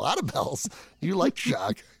giving him a lot of bells. You like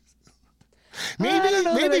Jacques.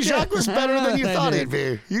 Maybe Jacques was better than you thought he'd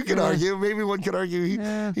be. You could argue. Maybe one could argue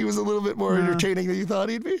he was a little bit more entertaining than you thought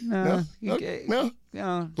he'd be. No? Okay. No?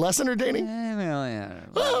 Yeah. Less entertaining? Well, yeah.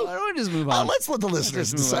 Well, Why don't we just move on? Let's let the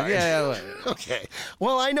listeners Just move on. decide. Yeah. Okay.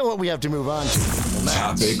 Well, I know what we have to move on to.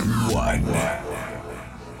 Topic 1.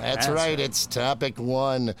 That's right. It's topic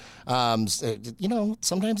 1. You know,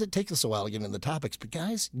 sometimes it takes us a while to get into the topics, but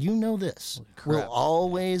guys, you know this. We'll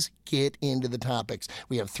always get into the topics.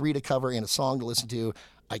 We have 3 to cover and a song to listen to.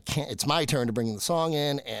 It's my turn to bring the song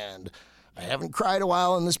in, and I haven't cried a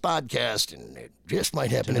while in this podcast, and it just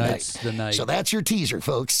might happen Tonight's tonight. the night. So that's your teaser,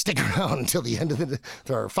 folks. Stick around until the end of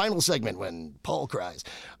our final segment when Paul cries.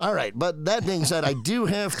 All right, but that being said, I do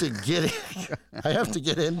have to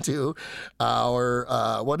get into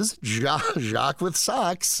our what is it? Jacques with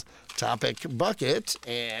socks topic bucket,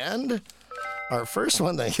 and our first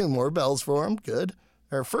one. Thank you. More bells for him. Good.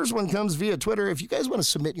 Our first one comes via Twitter. If you guys want to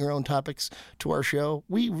submit your own topics to our show,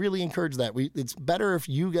 we really encourage that. It's better if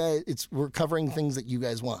you guys, we're covering things that you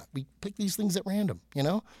guys want. We pick these things at random, you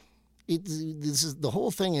know? The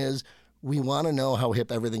whole thing is we want to know how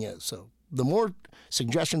hip everything is. So the more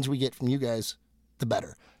suggestions we get from you guys, the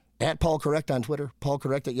better. At Paul Correct on Twitter,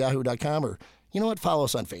 paulcorrect@yahoo.com, or you know what? Follow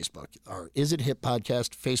us on Facebook, our Is It Hip Podcast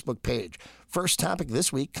Facebook page. First topic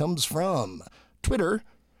this week comes from Twitter.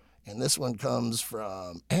 And this one comes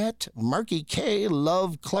from at Marky K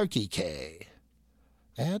Love Clarky K.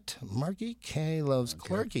 At Marky K Loves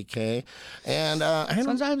Clarky K. And I don't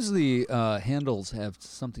Sometimes the handles have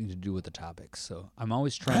something to do with the topics, so I'm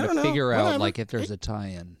always trying don't to know. figure out Whatever. like if there's a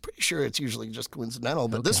tie-in. pretty sure it's usually just coincidental.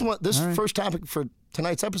 But this All right. first topic for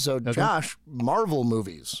tonight's episode, Josh, Marvel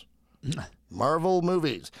movies. Marvel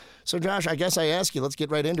movies. So Josh, I guess I ask you, let's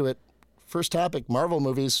get right into it. First topic, Marvel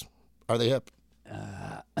movies. Are they hip?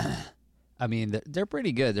 I mean, they're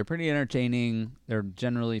pretty good. They're pretty entertaining. They're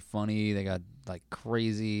generally funny. They got like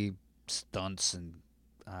crazy stunts and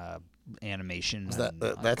animation.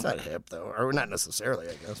 That's not hip though, or not necessarily,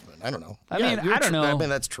 I guess. But I don't know. I mean, I don't know. I mean,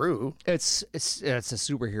 that's true. It's a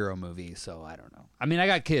superhero movie, so I don't know. I mean, I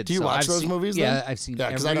got kids. Do you so watch I've those seen- movies, Yeah, then? I've seen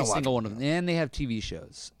Yeah, 'cause I every don't watch single them. one of them, and they have TV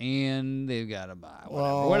shows, and they've got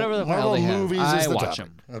Well, whatever the hell Marvel they have. movies I is the watch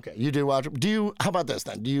topic. them. Okay, you do watch them. Do you? How about this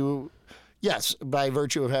then? Do you? Yes, by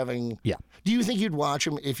virtue of having. Yeah. Do you think you'd watch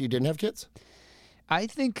them if you didn't have kids? I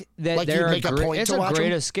think that Like, they're you'd make a point it's to a watch great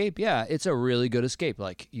them? escape. Yeah, it's a really good escape.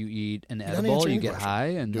 Like you eat an didn't edible, answer you your get question. high,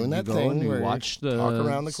 and Doing you that go thing and you where you watch the talk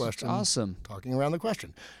around the it's question. Awesome. Talking around the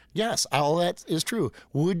question. Yes, all that is true.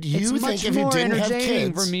 Would you It's think much if you more didn't have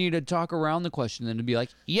entertaining kids? for me to talk around the question than to be like,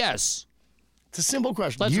 yes. It's a simple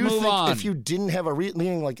question. Let's you move think on. if you didn't have a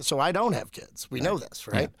meaning like so I don't have kids. We know this,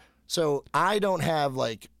 right? Yeah. So I don't have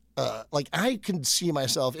like I could see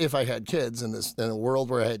myself if I had kids in a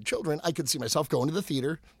world where I had children, I could see myself going to the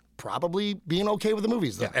theater, probably being okay with the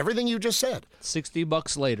movies. Everything you just said.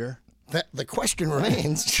 $60 later. The question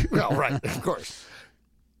remains. Well, right, of course.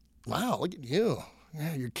 Wow, look at you.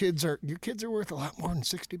 Yeah, your kids are worth a lot more than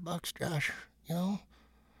 $60, Josh. You know?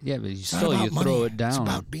 Yeah, but It's not still about you throw money. it down. It's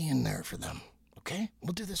about being there for them. Okay?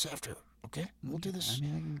 We'll do this after. Okay? We'll do this. I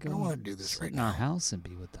mean, I don't want to do this sit right in our now. house and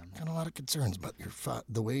be with them. Got a lot of concerns about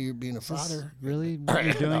the way you're being a Is this father. really All what right,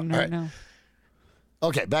 you're doing all right right. now?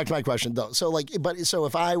 Okay, back to my question though. So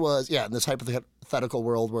if I was in this hypothetical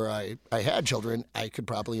world where I had children, I could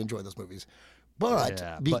probably enjoy those movies. But,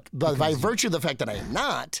 Yeah, but by virtue of the fact that I am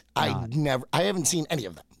not, I haven't seen any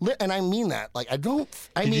of them. And I mean that. Like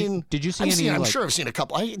Did you see I'm any, I'm like- sure I've seen a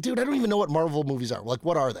couple. Dude, I don't even know what Marvel movies are. Like,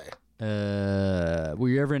 what are they? Were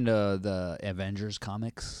you ever into the Avengers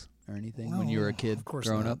comics or anything when you were a kid Of course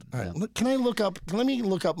growing not. up? All right. Yeah. Look, can I look up? Let me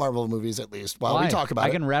look up Marvel movies at least while Why? we talk about I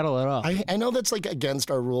it. can rattle it off. I know that's like against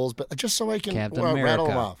our rules, but just so I can Captain rattle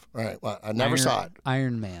them America. off. All right. Well, I never saw it.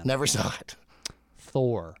 Iron Man. Never saw it.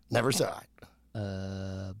 Thor. Never saw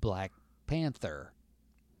it. Black Panther.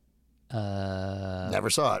 Never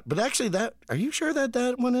saw it. But actually, are you sure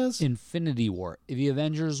that one is? Infinity War. The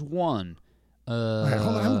Avengers 1. All right,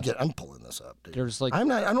 hold on, I'm pulling this up, dude. There's like I don't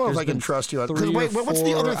know if there's I can been trust you. 3 or Wait, what's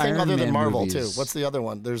the 4 other thing Iron other than Man Marvel movies. too? What's the other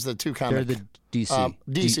one? There's the two They're comics. the DC.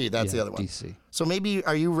 DC, that's the other one. DC. So maybe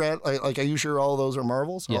are you like are you sure all those are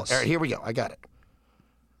Marvels? Yes. Oh, all right, here we go. I got it.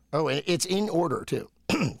 Oh, and it's in order too.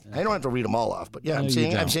 I don't have to read them all off, but yeah, No, I'm you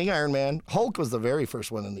seeing don't. Iron Man. Hulk was the very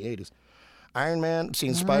first one in the 80s. Iron Man, I'm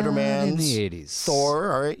seeing Spider-Man. in the 80s.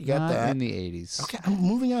 Thor, all right, you got Not that. in the 80s. Okay, I'm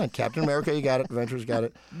moving on. Captain America, you got it. Avengers, got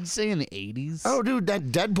it. Did you say in the 80s? Oh, dude,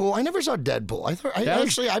 that Deadpool. I never saw Deadpool.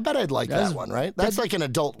 I bet I'd like that one, right? That's like an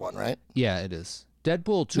adult one, right? Yeah, it is.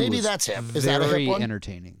 Deadpool 2 Maybe was that's hip. Is that a hip very one?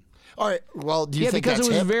 entertaining. All right. Well, do you think because that's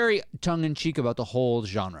it was hip? very tongue-in-cheek about the whole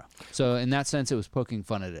genre. So in that sense, it was poking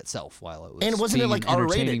fun at itself while it was And wasn't it, being like, an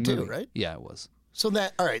R-rated, entertaining too, movie. right? Yeah, it was. So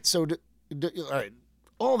that all right. So all right.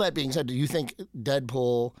 All that being said, do you think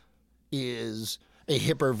Deadpool is a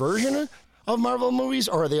hipper version of Marvel movies,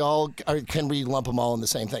 or are they all? Or can we lump them all in the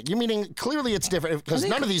same thing? You meaning clearly it's different because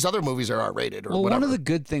none of these other movies are R-rated or Well, whatever. one of the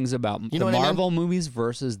good things about know the what I mean? Marvel movies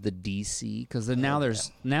versus the DC, because now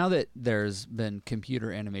that there's been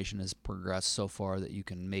computer animation has progressed so far that you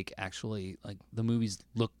can make actually like the movies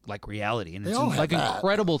look like reality, and They it's all have like that.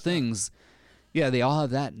 incredible things. Yeah, they all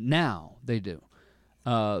have that now. They do.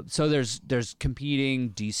 So there's competing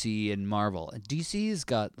DC and Marvel. And DC's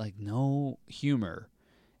got like no humor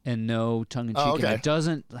and no tongue in cheek. Oh, okay. And it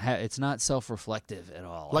doesn't. It's not self-reflective at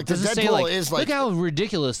all. Like It the doesn't say, Deadpool is like- look how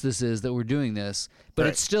ridiculous this is that we're doing this, but Right.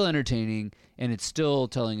 it's still entertaining and it's still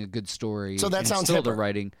telling a good story. So that and sounds it's still the hipper.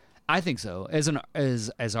 writing. I think so. As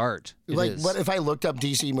art, it like, is. what if I looked up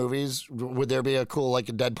DC movies? Would there be a cool like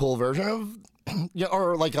a Deadpool version of, yeah,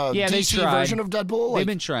 or like a Yeah, they DC tried. version of Deadpool? They've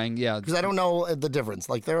been trying. Yeah, because I don't know the difference.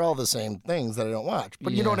 Like they're all the same things that I don't watch.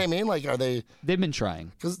 But you know Yeah. what I mean? Like, are they? they've been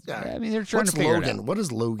trying. Because I mean, they're trying what's to figure Logan? it out. What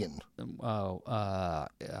is Logan? Oh,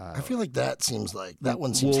 I feel like that seems like that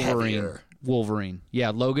one seems Wolverine. heavier. Wolverine.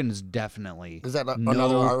 Yeah, Logan is definitely. Is that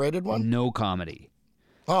another R-rated one? No comedy.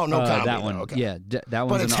 Oh, no comedy. That no, one. Okay. Yeah, that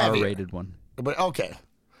one's it's an heavier. R-rated one. But okay.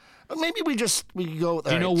 Maybe we go.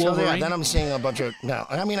 Do you know So, yeah, Wolverine? then I'm seeing a bunch of. No,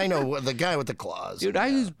 I mean I know the guy with the claws. Dude,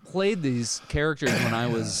 I played these characters when I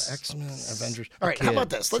was X-Men, Avengers. All right, how kid, about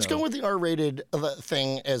this? Let's so- go with the R-rated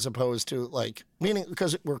thing as opposed to like meaning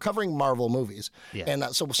because we're covering Marvel movies, Yeah. and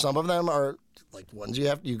so some of them are like ones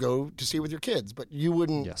you go to see with your kids, but you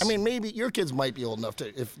wouldn't. Yes. I mean, maybe your kids might be old enough to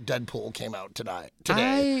if Deadpool came out today.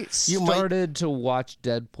 I you might started to watch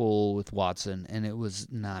Deadpool with Watson, and it was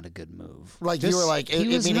not a good move. Like, you were like, he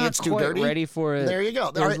was meaning not it's too quite dirty? ready for it. There you go. It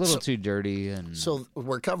All was right, a little so- too dirty, and So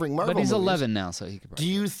we're covering Marvel. but he's movies. 11 now, so he could. Do Probably,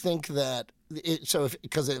 you think that if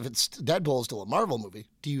it's Deadpool is still a Marvel movie,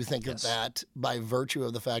 do you think that by virtue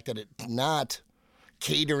of the fact that it's not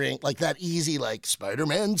catering like that easy like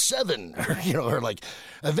Spider-Man 7 or or like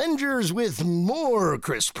Avengers with more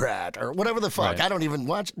Chris Pratt or whatever the fuck. Right. I don't even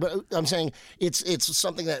watch, but I'm saying it's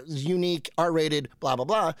something that is unique, R-rated, blah blah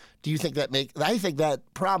blah. Do you think that I think that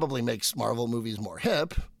probably makes Marvel movies more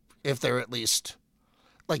hip if they're at least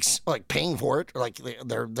like paying for it, or like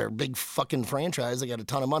they're big fucking franchise. They got a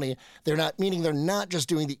ton of money. They're not just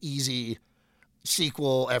doing the easy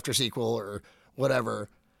sequel after sequel or whatever.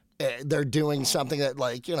 They're doing something that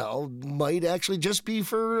might actually just be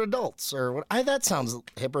for adults or what. That sounds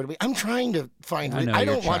hipper to me. I'm trying to find. know I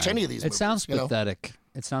you're don't watch trying. any of these. It movies, sounds you know? pathetic.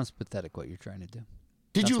 It sounds pathetic what you're trying to do.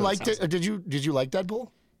 Did That's you what like it sounds Did you like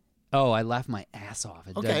Deadpool? Oh, I laughed my ass off.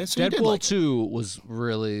 Okay, so you did Deadpool like it. 2 was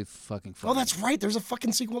really fucking funny. Oh, that's right. There's a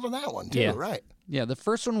fucking sequel to that one too. Yeah. Right. Yeah, the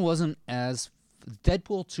first one wasn't as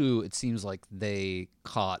Deadpool 2. It seems like they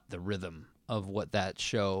caught the rhythm of what that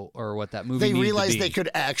show or what that movie. They needed to realized be. they could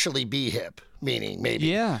actually be hip, meaning maybe.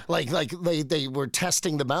 Yeah. Like they were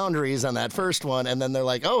testing the boundaries on that first one, and then they're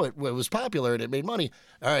like, oh, it was popular and it made money.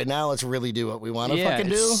 All right, now let's really do what we want to fucking it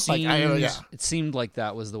do. seemed, It seemed like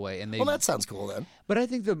that was the way, and they. Well, that sounds cool then. But I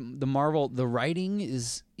think the Marvel writing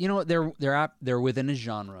is they're within a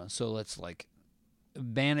genre, so let's like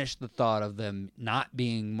banish the thought of them not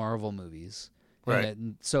being Marvel movies. Right.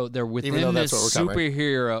 And so they're though within that's this what we're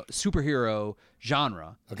superhero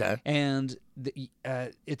genre. Okay. And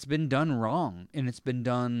it's been done wrong, and it's been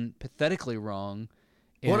done pathetically wrong.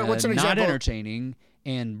 What's an not example? entertaining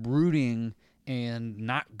and brooding and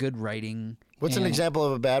not good writing. What's an and example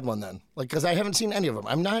of a bad one then? Like, because I haven't seen any of them.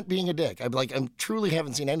 I'm not being a dick. I'm truly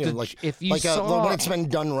haven't seen any of them. Like, if you saw, when it's been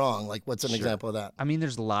done wrong, like, what's an example of that? I mean,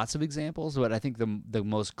 there's lots of examples, but I think the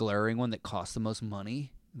most glaring one that cost the most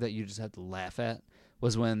money that you just had to laugh at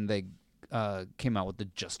was when they came out with the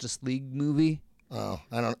Justice League movie. Oh,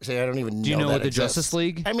 I don't even know. Do you know that what the exists. Justice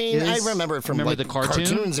League? I mean, is? I remember it from the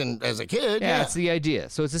cartoons and as a kid. Yeah, it's the idea.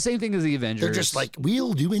 So it's the same thing as the Avengers. They're just like,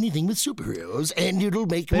 we'll do anything with superheroes and it'll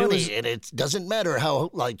make money, and it doesn't matter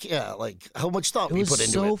how how much thought we put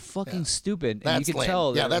into it. It was so fucking stupid, and you could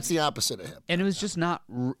tell. Yeah, that's the opposite of him. And it was just not.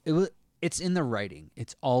 It's in the writing.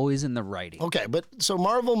 It's always in the writing. Okay, but so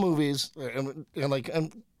Marvel movies,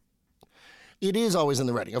 it is always in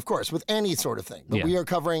the writing, of course, with any sort of thing. But we are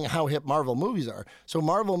covering how hip Marvel movies are. So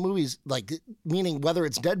Marvel movies, like, meaning whether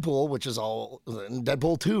it's Deadpool, which is all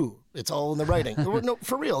Deadpool 2, it's all in the writing. No,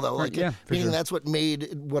 for real though, like, meaning that's what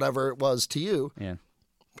made whatever it was to you. Yeah.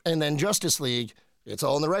 And then Justice League, it's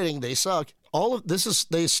all in the writing. They suck. All of this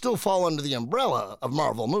they still fall under the umbrella of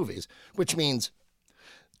Marvel movies, which means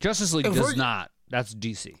Justice League does not. That's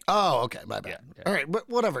DC. Oh, okay, my bad. Yeah. All right, but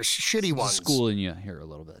whatever, shitty ones. Schooling you here a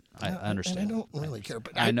little bit. I understand. And I don't really care,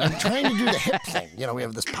 but I'm trying to do the hip thing. We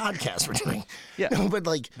have this podcast we're doing. Yeah. But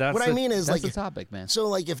like, what I mean is that's like the topic, man. So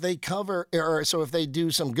like, if they cover, or so if they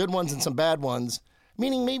do some good ones and some bad ones,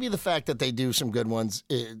 meaning maybe the fact that they do some good ones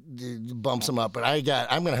it bumps them up. But I'm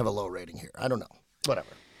gonna have a low rating here. I don't know. Whatever.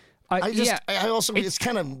 I also it's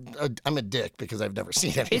kind of I'm a dick because I've never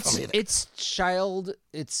seen any of them either.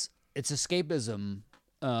 It's escapism,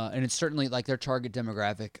 and it's certainly like their target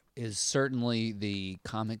demographic is certainly the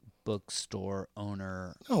comic book store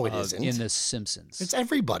owner. No, it isn't. In The Simpsons. It's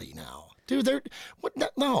everybody now, dude.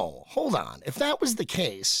 No, hold on. If that was the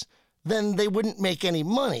case, then they wouldn't make any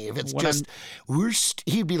money. If it's worst,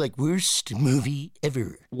 he'd be like worst movie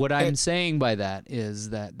ever. What I'm saying by that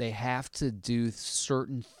is that they have to do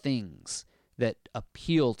certain things that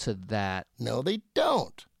appeal to that. No, they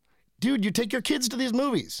don't, dude. You take your kids to these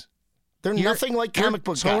movies. They're nothing like comic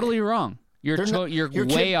book. Totally wrong. You're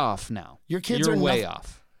way off now. Your kids are way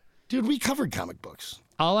off, dude. We covered comic books.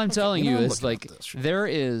 All I'm telling you is like there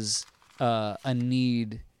is a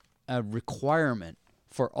need, a requirement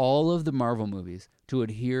for all of the Marvel movies to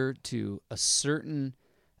adhere to a certain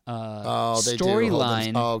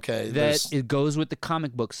storyline that it goes with the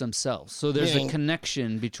comic books themselves. So there's a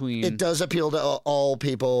connection between. It does appeal to all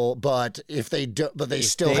people, but if they do, but they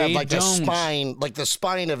still have like the spine, like the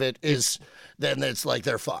spine of it is. Then it's like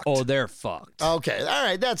they're fucked. Oh, they're fucked. Okay, all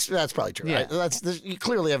right, that's probably true. Yeah.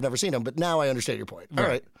 Clearly I've never seen them, but now I understand your point. All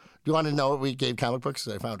right. Do you want to know what we gave comic books?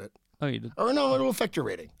 I found it. Oh, you did. Or no, it'll affect your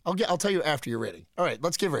rating. I'll tell you after your rating. All right,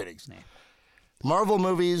 let's give ratings. Marvel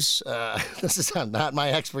movies. This is not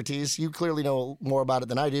my expertise. You clearly know more about it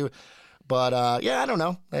than I do, but I don't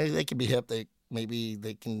know. They can be hip. Maybe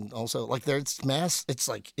they can also like it's mass. It's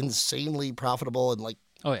like insanely profitable and like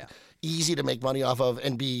easy to make money off of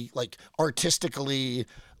and be like artistically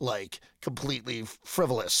like completely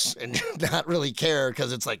frivolous and not really care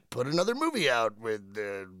because it's like put another movie out with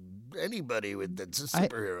anybody with that's a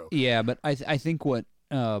superhero. But I think what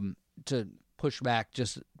to push back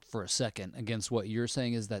just for a second against what you're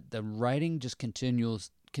saying is that the writing just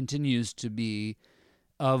continues to be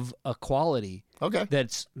of a quality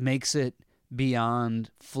that makes it beyond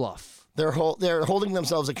fluff. They're holding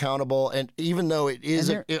themselves accountable, and even though it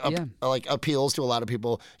is like appeals to a lot of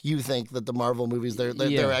people, you think that the Marvel movies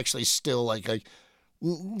they're actually still like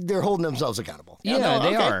they're holding themselves accountable. They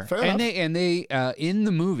are. And they in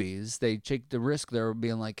the movies they take the risk. They're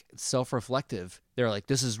being like self-reflective. They're like,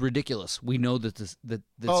 this is ridiculous. We know that this is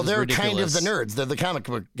they're ridiculous. Kind of the nerds. They're the comic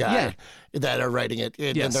book guy that are writing it.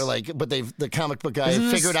 And they're like, but the comic book guy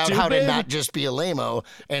figured out how to not just be a lame-o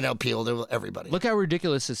and appeal to everybody. Look how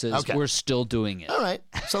ridiculous this is. Okay. We're still doing it. All right.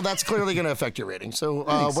 So that's clearly going to affect your rating. So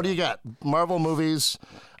what do you got? Marvel movies,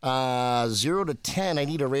 0 to 10. I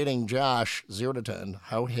need a rating, Josh. 0 to 10.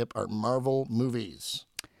 How hip are Marvel movies?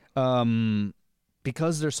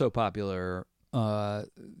 Because they're so popular,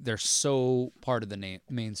 they're so part of the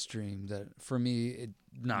mainstream that for me it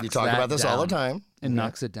knocks. You talk that about this down. all the time. It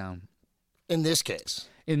knocks it down. In this case.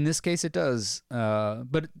 In this case, it does.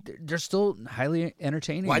 But they're still highly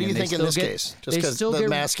entertaining. Why do you think in this case? Just because the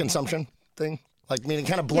mass consumption thing? Like, meaning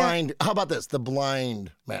kind of blind. Yeah. How about this? The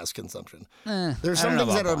blind mass consumption. There's some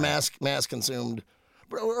things that are mass consumed.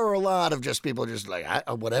 Or a lot of just people just like,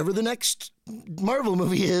 whatever the next Marvel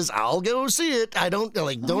movie is, I'll go see it. I don't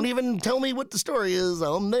don't even tell me what the story is.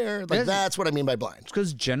 I'm there. Like that's what I mean by blind.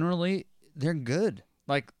 Because generally they're good.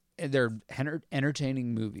 Like they're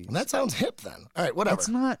entertaining movies. And that sounds hip then. All right, whatever.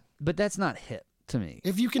 That's not hip. to me.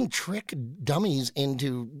 If you can trick dummies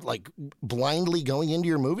into like blindly going into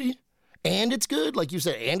your movie and it's good, like you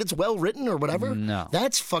said, and it's well written or whatever, No.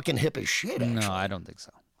 that's fucking hip as shit, actually. No, I don't think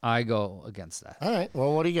so. I go against that. All right.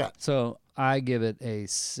 Well, what do you got? So I give it a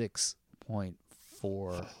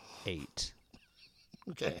 6.48.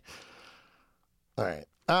 Okay. All right.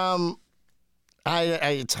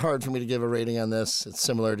 It's hard for me to give a rating on this. It's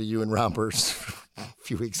similar to you and Rompers a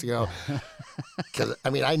few weeks ago. Because, I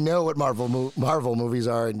mean, I know what Marvel movies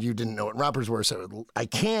are, and you didn't know what Rompers were, so I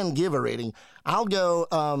can give a rating. I'll go,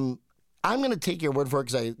 I'm going to take your word for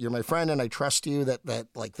it because you're my friend, and I trust you that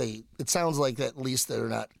like it sounds like at least they're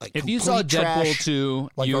not like If you saw complete Deadpool trash, 2,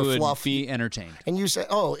 like, you or would fluff. be entertained. And you say,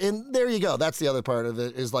 oh, and there you go. That's the other part of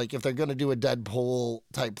it is like if they're going to do a Deadpool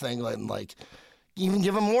type thing, and like even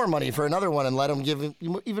give them more money for another one and let them give him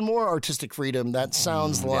even more artistic freedom. That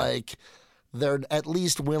sounds like they're at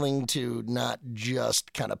least willing to not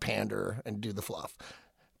just kind of pander and do the fluff.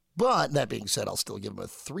 But that being said, I'll still give them a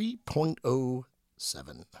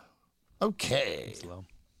 3.07. Okay. Slow.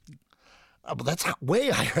 But that's way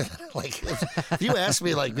higher than like if you asked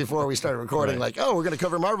me like before we started recording, like, oh, we're going to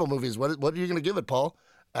cover Marvel movies. What are you going to give it, Paul?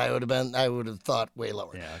 I would have thought way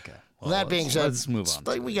lower. Yeah, okay. Well, that being said, let's move on.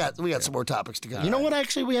 Like, we got some more topics to go. You know what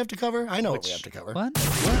actually we have to cover? I know what we have to cover. What?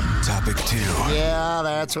 Topic 2. Yeah,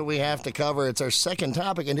 that's what we have to cover. It's our second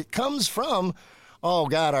topic, and it comes from, oh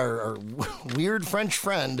God, our weird French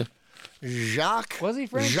friend, Jacques. Was he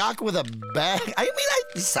French? Jacques with a bag. I mean,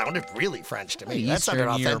 he sounded really French to me. That sounded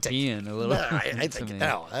Eastern authentic. European, a little. No, I to think me.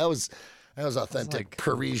 no, that was authentic like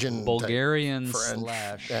Parisian, type Bulgarian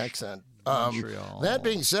French / accent. Montreal. That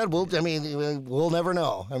being said, we'll never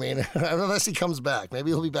know. I mean, unless he comes back,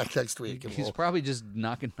 maybe he'll be back next week. And He's probably just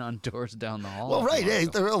knocking on doors down the hall. well, right. Hey,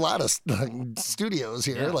 there are a lot of studios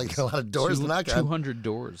here, like a lot of doors to knock on. 200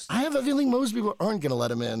 doors. I have a feeling most people aren't going to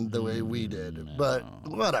let him in the way we did, but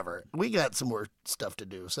whatever. We got some more stuff to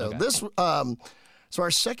do. So so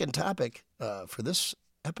our second topic for this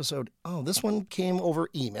episode. Oh, this one came over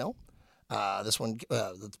email. This one,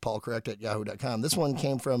 that's paulcorrect@yahoo.com. This one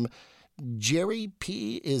came from Jerry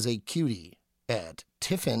P. is a cutie at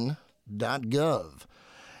tiffin.gov.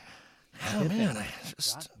 Oh, man, I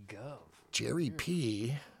just... Jerry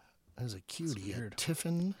P. is a cutie at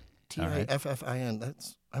Tiffin, Tiffin.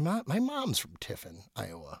 That's my mom's from Tiffin,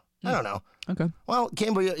 Iowa. I don't know. Okay. Well, it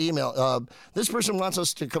came via email. This person wants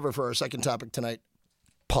us to cover for our second topic tonight,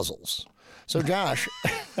 puzzles. So, Josh,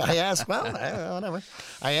 I ask, whatever.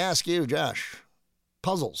 I ask you, Josh,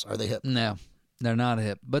 puzzles, are they hip? No, they're not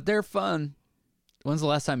hip, but they're fun. When's the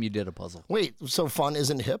last time you did a puzzle? Wait, so fun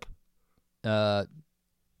isn't hip? You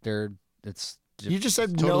You just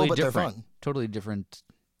said totally no, but different, they're fun. Totally different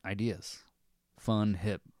ideas. Fun,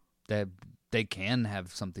 hip. They can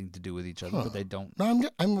have something to do with each other, but they don't. No,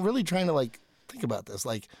 I'm really trying to like think about this.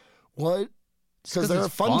 Like, what? Because there are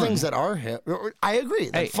it's fun fun. things that are hip. I agree.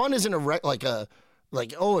 That Hey. fun isn't like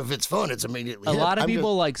if it's fun, it's immediately A hip. lot of I'm just-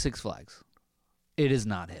 people like Six Flags. It is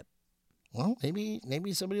not hip. well,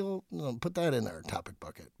 maybe somebody will put that in our topic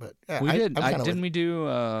bucket. But yeah, We did. I'm kinda Didn't with we do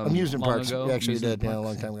amusement long parks? ago? We actually Amusement did, a parks,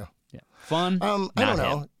 long time ago. Yeah. Fun. I don't not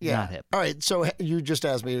know. Hip. Yeah. Not hip. All right. So you just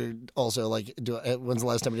asked me also, like, when's the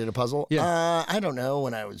last time you did a puzzle? Yeah. I don't know.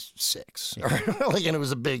 When I was 6, and it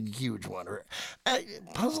was a big, huge one.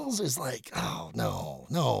 Puzzles is like, oh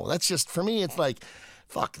no. That's just for me. It's like,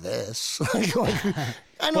 fuck this.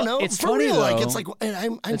 I don't know. it's for funny, real. Like though. it's like, and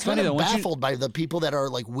I'm It's kind funny, of though, once you- baffled by the people that are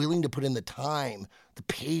like willing to put in the time, the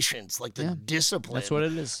patience, like the discipline. That's what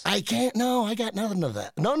it is. I can't. No, I got none of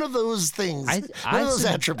that. None of those things. None of those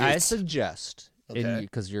attributes. I suggest, Okay.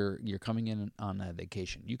 because you're coming in on a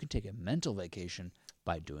vacation, you can take a mental vacation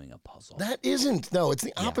by doing a puzzle. That isn't. No, it's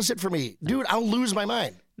the opposite for me. Dude, I'll lose my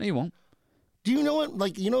mind. No, you won't. Do you know what?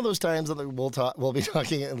 Like, you know those times that we'll be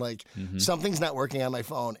talking and like something's not working on my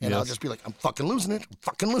phone and I'll Yes. just be like, I'm fucking losing it.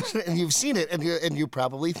 And you've seen it and you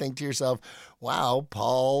probably think to yourself, wow,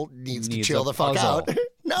 Paul needs to chill a the fuck puzzle. out.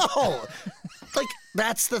 No. Like,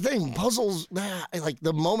 that's the thing. Puzzles, like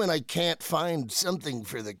the moment I can't find something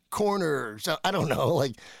for the corner, so I don't know.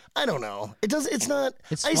 Like, I don't know. It's not.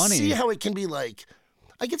 It's I funny. see how it can be like.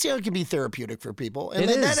 I can see how it can be therapeutic for people, and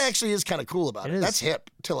It that is. actually is kind of cool about it. It is. That's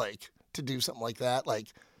hip to do something like that. Like,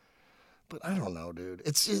 but I don't know, dude.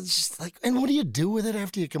 It's just like, and what do you do with it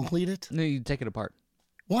after you complete it? No, you take it apart.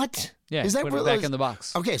 What? Yeah, Is that put it really- back in the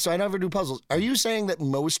box. Okay, so I never do puzzles. Are you saying that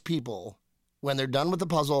most people, when they're done with the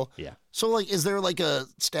puzzle, Yeah. so like, is there like a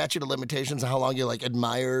statute of limitations on how long you like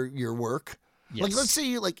admire your work? Yes. Like, let's say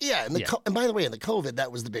you and by the way, in the COVID,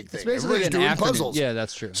 that was the big thing. It's basically Everybody's an doing afternoon. puzzles. Yeah,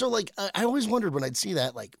 that's true. So, like, I always wondered when I'd see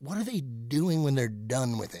that, like, what are they doing when they're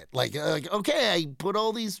done with it? Like okay, I put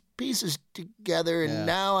all these pieces together, and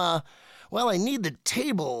now, well, I need the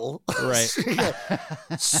table. Right.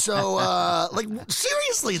 So, like,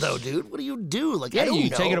 seriously, though, dude, what do you do? Like, I don't you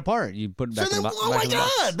know. take it apart. You put it back in the box. Oh, my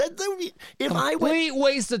God. That would be, if I went... Complete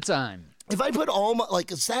waste of time. If I put all my, like,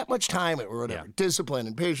 it's that much time or whatever, discipline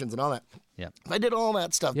and patience and all that. Yeah. If I did all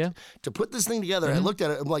that stuff to put this thing together, I looked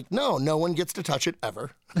at it, I'm like, no one gets to touch it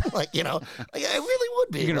ever. Like, I really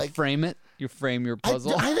would be. You're going to like, frame it? You frame your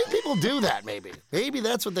puzzle? I think people do that, maybe. Maybe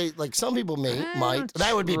that's what they, like, some people might.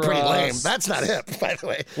 That would be pretty lame. That's not hip, by the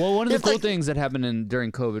way. Well, one of the cool things that happened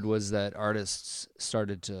during COVID was that artists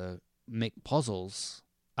started to make puzzles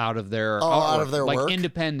out of their out of their like work?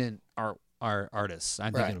 Independent artists.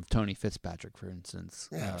 I'm thinking of Tony Fitzpatrick, for instance.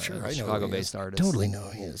 Yeah, sure. I know Chicago-based artist. Totally know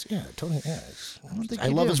he is. Yeah, totally. Yeah, think I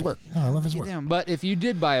you love do. his work. No, I love his work. Yeah, but if you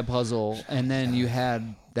did buy a puzzle and then you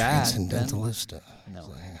had that, Transcendentalist. no.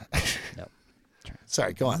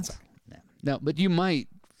 Sorry, go on. No, but you might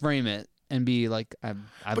frame it and be like,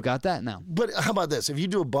 I've got that now. But how about this? If you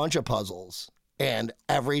do a bunch of puzzles and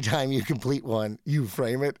every time you complete one, you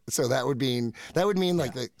frame it. So that would mean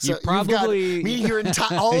like so probably meaning your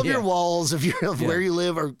entire all of your walls of where you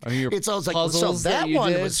live are it's always like so that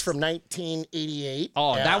one was from 1988.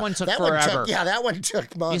 Oh, that one took forever. That one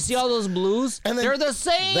took months. You see all those blues? And then they're the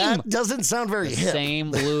same. That doesn't sound very hip. Same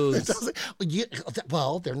blues.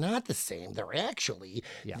 Well, they're not the same. They're actually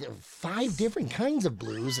 5 different kinds of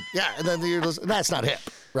blues. Yeah, and then that's not hip,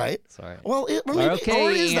 right? Sorry. Well, okay, or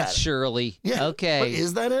is Aunt that? Shirley. Yeah. Okay. But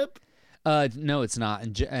is that hip? No, it's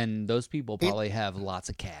not. And those people probably have lots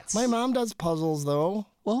of cats. My mom does puzzles, though.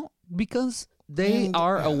 Well, because they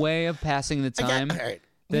are a way of passing the time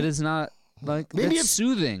that is not like Maybe it's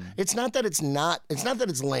soothing. It's not that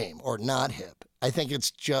it's lame or not hip. I think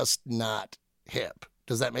it's just not hip.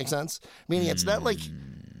 Does that make sense? Meaning it's not like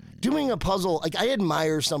doing a puzzle. Like I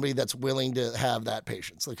admire somebody that's willing to have that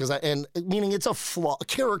patience. Because meaning it's a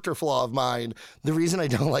character flaw of mine. The reason I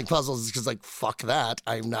don't like puzzles is because like fuck that.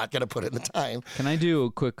 I'm not gonna put in the time. Can I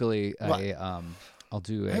do quickly I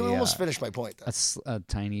almost finished my point though. A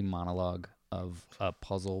tiny monologue of a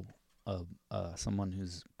puzzle of someone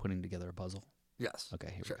who's putting together a puzzle. Yes.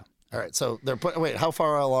 Okay, here we go. All right, so they're wait, how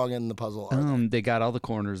far along in the puzzle are they? They got all the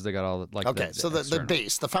corners. They got all the Okay, so the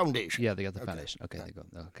base, the foundation. Yeah, they got the foundation. Okay, they go.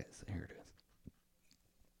 Okay, so here it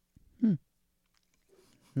is.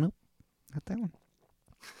 Nope, not that one.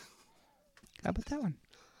 How about that one?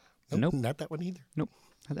 Nope, not that one either. Nope,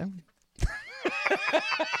 not that one.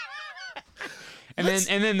 and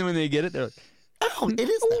then when they get it, they're like, "Oh, it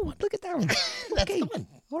is that one. Look at that one." That's the one.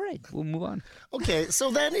 All right, we'll move on. Okay, so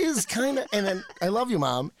that is kind of, and then I love you,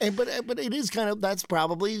 Mom, but it is kind of, that's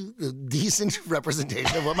probably a decent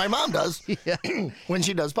representation of what my mom does when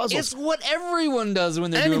she does puzzles. It's what everyone does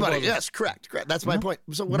when they're doing puzzles. Yes, correct. That's my point.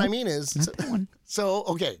 So what I mean is,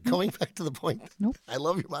 okay, going back to the point. Nope. I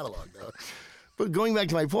love your monologue though, but going back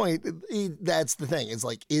to my point, that's the thing. It's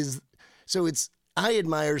like I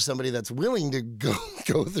admire somebody that's willing to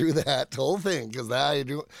go through that whole thing because I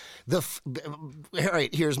do all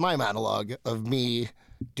right, here's my monologue of me.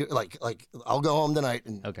 Like I'll go home tonight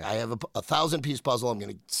and I have a 1,000-piece puzzle. I'm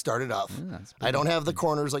going to start it off. I don't have the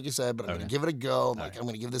corners like you said, but I'm going to give it a go. I'm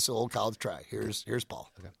going to give this old college try. Here's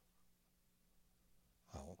Paul. Okay.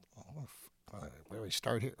 Where do we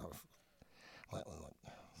start here? Fucking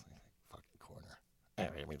corner.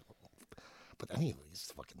 Anyway, but any of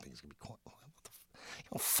these fucking things can be corner.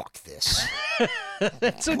 Oh, fuck this.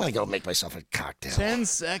 I'm going to go make myself a cocktail. 10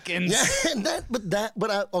 seconds.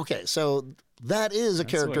 Yeah, okay, so that is a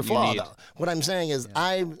character flaw, though. What I'm saying is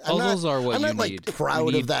I'm not like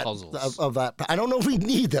proud of that. Of that. I don't know if we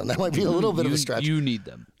need them. That might be a little bit of a stretch. You need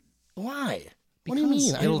them. Why? What do you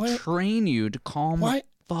mean? It'll train you to calm the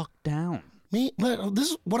fuck down. But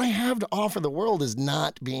this is what I have to offer the world is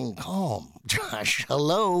not being calm. Josh,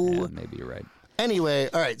 hello. Yeah, maybe you're right. Anyway,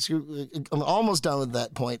 all right, so I'm almost done with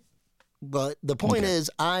that point. But the point is,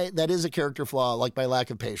 that is a character flaw, like my lack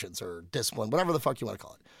of patience or discipline, whatever the fuck you want to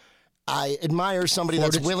call it. I admire somebody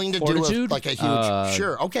that's willing to do a huge...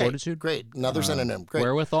 sure, okay, fortitude? Great. Another synonym. Great.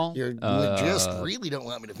 Wherewithal? You just really don't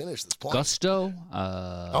want me to finish this point. Gusto?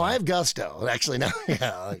 I have gusto. Actually, no.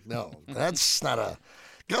 Yeah, no. That's not a...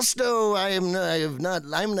 Gusto, I'm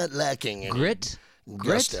not lacking in. Grit?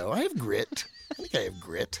 Gusto. I have grit. I think I have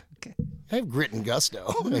grit. Okay. I have grit and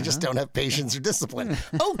gusto. I just don't have patience or discipline.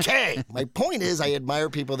 Okay. My point is I admire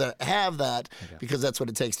people that have that because that's what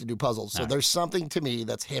it takes to do puzzles. So there's something to me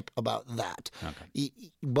that's hip about that. Okay.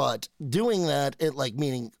 But doing that,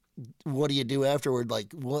 meaning what do you do afterward?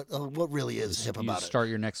 Like, what really is hip You about start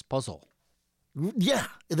your next puzzle. it? Yeah,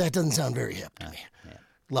 that doesn't sound very hip to me. Yeah.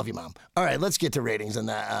 Love you, Mom. All right, let's get to ratings in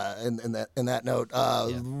that in that note.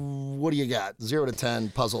 What do you got? 0 to 10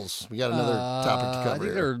 puzzles. We got another topic to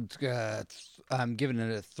cover. I think I'm giving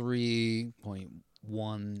it a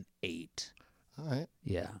 3.18. All right.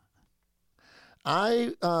 Yeah.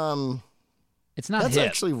 It's not that's hip.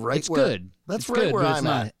 actually right it's where good. that's it's right good, where but I'm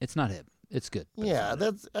at. It's not hip. It's good. Yeah,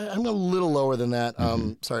 I'm a little lower than that.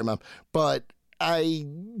 Sorry, Mom, but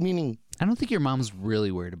meaning I don't think your mom's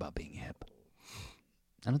really worried about being hip.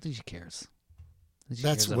 I don't think she cares. that's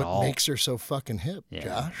cares at what all. makes her so fucking hip, Yeah.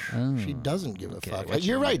 Josh. Oh, She doesn't give a fuck. what's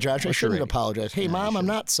You're your- right, Josh. I what's your shouldn't rating? apologize. Hey, Yeah, you Mom, I'm shouldn't.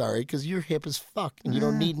 not sorry because you're hip as fuck, and you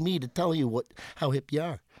don't need me to tell you how hip you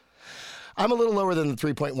are. I'm a little lower than the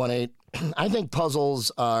 3.18. I think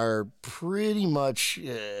puzzles are pretty much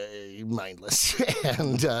mindless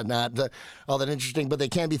and not all that interesting, but they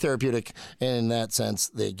can be therapeutic. And in that sense,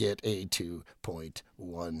 they get a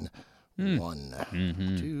 2.11.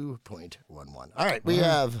 2.11. All right, we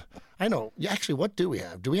have, I know, actually, what do we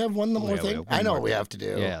have? Do we have one more Yeah, we thing? have one I know more what we thing. have to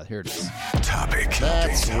do. Yeah, here it is. Topic.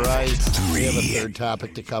 That's right. We have a third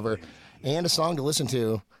topic to cover and a song to listen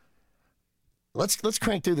to. Let's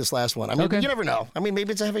crank through this last one. I mean, Okay. you never know. I mean,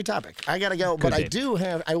 maybe it's a heavy topic. I gotta go, but Could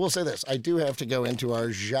be. I will say this. I do have to go into our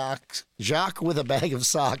Jacques with a bag of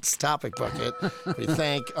socks topic bucket. We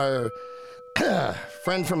thank our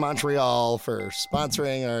friend from Montreal for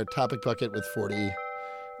sponsoring our topic bucket with 40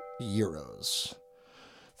 euros.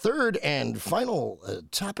 Third and final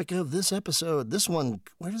topic of this episode. This one,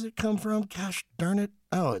 where does it come from? Gosh darn it.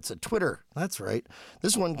 Oh, it's a Twitter. That's right.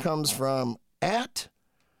 This one comes from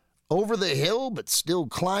 @over the hill, but still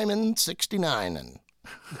climbing 69. And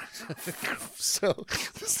so,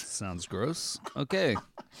 Sounds gross. Okay.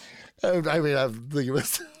 I mean, I'm thinking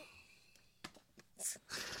it's,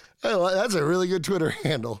 oh, that's a really good Twitter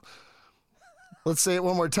handle. Let's say it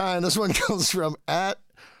one more time. This one comes from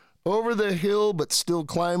 @over the hill, but still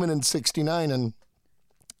climbing in 69.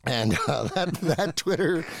 And that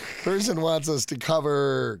Twitter person wants us to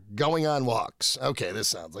cover going on walks. Okay, this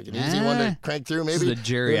sounds like an easy one to crank through. Maybe This is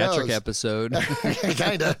a geriatric episode.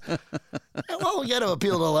 kind of. Well, we got to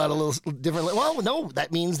appeal to a lot of little different. Well, no,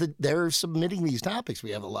 that means that they're submitting these topics. We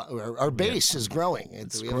have a lot. Our base is growing. We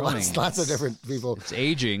have growing. lots of different people. It's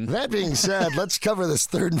aging. That being said, let's cover this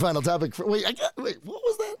third and final topic. Wait, what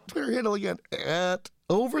was that Twitter handle again?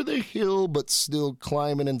 @over the hill, but still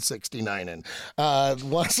climbing in 69. And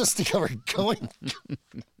wants us to cover going.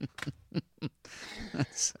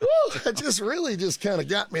 That just really kind of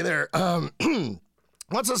got me there.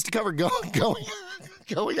 Wants us to cover going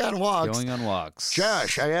on walks. Going on walks.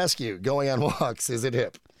 Josh, I ask you, going on walks, is it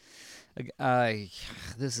hip?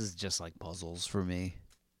 This is just like puzzles for me.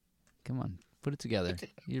 Come on, put it together.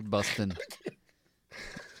 You're busting.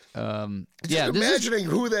 Yeah, Just this is, imagining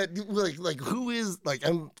who that who is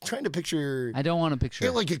I'm trying to picture. I don't want to picture.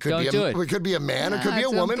 Feel like it could Don't be do it. it could be a man, it could Nah, be a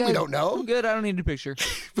I'm woman. We good. don't know. I'm good. I don't need a picture.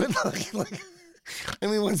 But I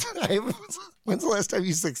mean, when's the last time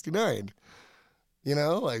you 69? You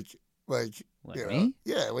know, like Like you know, me?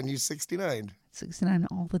 yeah, when you're 69. 69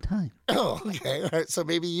 all the time. Oh, okay. All right. So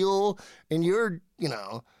maybe you'll, in your,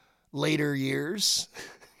 later years,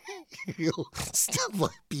 you'll still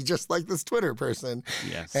be just like this Twitter person.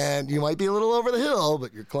 Yes. And you might be a little over the hill,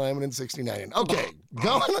 but you're climbing in 69. Okay.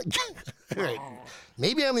 Going. All right.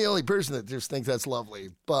 Maybe I'm the only person that just thinks that's lovely.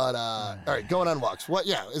 But, all right. Going on walks. What?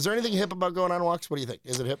 Yeah. Is there anything hip about going on walks? What do you think?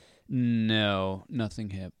 Is it hip? No, nothing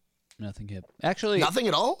hip. Nothing hip. Actually, Nothing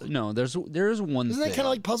at all? No, there is one Isn't thing. that kind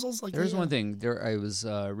of like puzzles? Like There's one thing. I was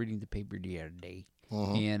reading the paper the other day,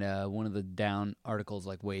 and one of the down articles,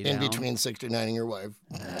 like way in down, between 69 and your wife.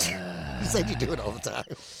 You said you do it all the time.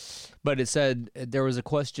 but it said there was a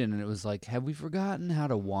question, and it was like, "Have we forgotten how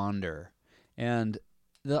to wander?" And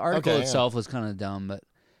the article Okay, yeah. itself was kind of dumb, but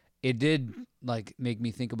it did make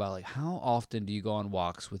me think about how often do you go on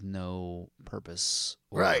walks with no purpose?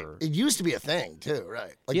 Right. It used to be a thing too,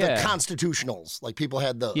 right? Like Yeah. the constitutionals, like people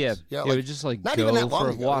had those. Yeah, Yeah. it Like, would just not even go that long for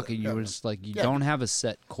a ago. walk, and you Yeah. were just you Yeah. don't have a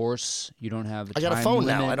set course. You don't have. I got a time phone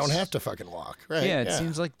now. I limit. don't have to fucking walk. Right. Yeah, it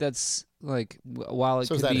seems like that's while it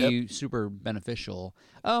So is could that be super beneficial.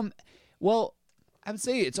 Well, I would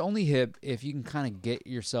say it's only hip if you can kind of get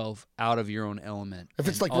yourself out of your own element. If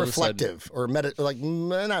it's and like all of a sudden- reflective or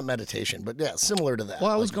not meditation, but yeah, similar to that.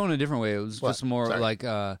 Well, I was Like, going a different way. It was What? just more Sorry. like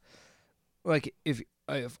if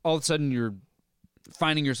all of a sudden you're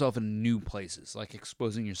finding yourself in new places, like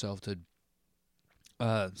exposing yourself to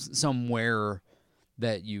somewhere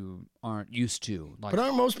that you aren't used to. Like, But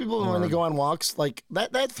aren't most people when they go on walks like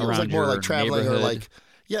that feels Around like more your like traveling or neighborhood. like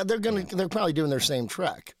Yeah, they're probably doing their same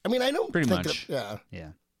trek. I mean, I don't Pretty think much. Yeah.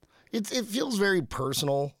 it feels very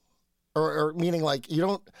personal, or meaning like you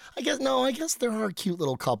don't. I guess there are cute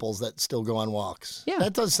little couples that still go on walks. Yeah.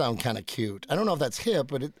 That does sound kind of cute. I don't know if that's hip,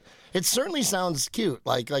 but it certainly sounds cute.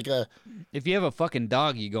 Like a If you have a fucking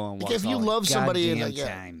dog, you go on walks. if you all love the somebody, goddamn and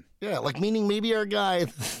time. yeah, like meaning maybe our guy,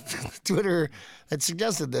 Twitter that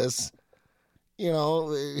suggested this. You know,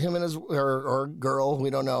 him and his or girl, we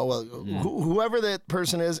don't know, whoever that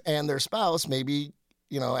person is, and their spouse, maybe,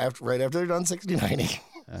 you know, right after they're done 69ing,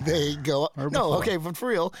 they go. No, okay, but for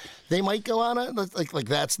real, they might go on a like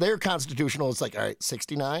that's their constitutional. It's like, all right,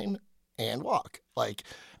 69 and walk, like,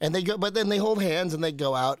 and they go, but then they hold hands and they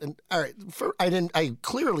go out and all right. I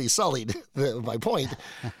clearly sullied my point.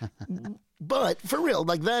 But for real,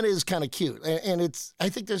 like that is kind of cute, and it's. I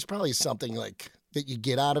think there's probably something like that you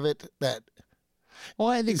get out of it that. Well,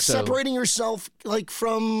 I think so. Separating yourself like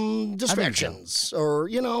from distractions, or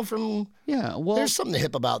you know, from Well, there's something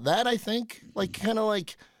hip about that. I think, like kind of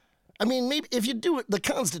like, I mean, maybe if you do it, the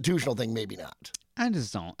constitutional thing, maybe not. I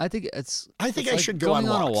just don't. I think it's. I think it's I like should go going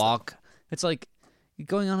on a walks, walk. It's like you're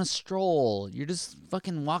going on a stroll. You're just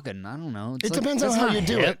fucking walking. I don't know. It's It like, depends on that's how not you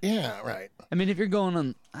do hip. it. Yeah, right. I mean, if you're going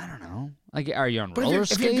on, I don't know. Like, are you on But roller if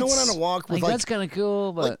skates? you're going on a walk with, like- that's kind of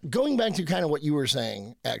cool. But Like going back to kind of what you were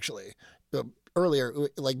saying, actually, earlier,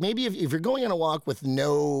 like maybe if you're going on a walk with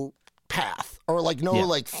no path or like no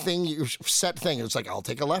like thing, set thing, it's like I'll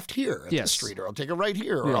take a left here at the street, or I'll take a right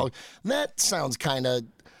here, or that sounds kind of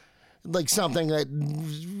like something that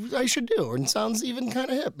I should do, and sounds even kind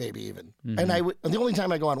of hip, maybe even. And the only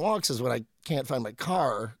time I go on walks is when I can't find my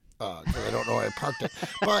car. Because I don't know where I parked it,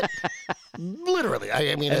 but literally,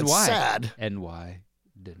 I mean, and it's why? sad. And why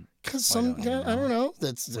didn't? Because I don't know.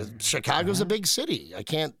 Chicago's a big city. I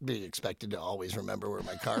can't be expected to always remember where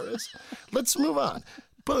my car is. Let's move on.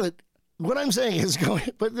 But what I'm saying is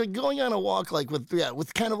going on a walk like with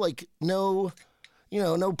kind of like no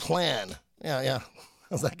plan. Yeah.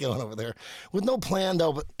 How's that going over there? With no plan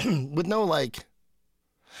though, but with no like.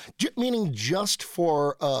 Meaning just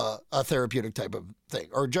for a therapeutic type of thing,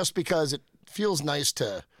 or just because it feels nice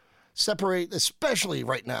to separate, especially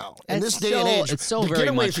right now in this day and age. It's so to very get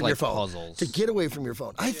away much from like your phone, puzzles. to get away from your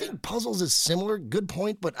phone. I think puzzles is similar. Good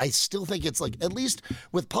point, but I still think it's like at least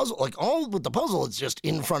with puzzle, like all with the puzzle, it's just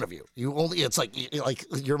in front of you. It's like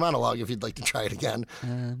your monologue. If you'd like to try it again,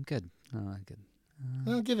 Good. Oh, good.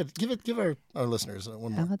 well, give our listeners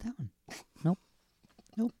one How more. about that one? Nope.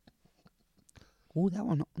 Oh, that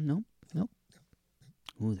one. Nope.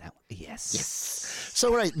 Ooh, that one. Yes.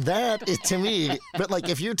 So right, that is to me. But like,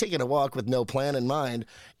 if you're taking a walk with no plan in mind,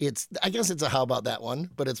 I guess it's a how about that one.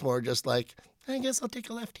 But it's more just like, I guess I'll take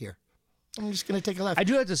a left here. I'm just gonna take a left. I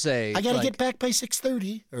do have to say, I gotta get back by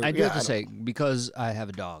 6:30. I do have to say, because I have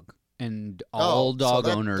a dog, and all so dog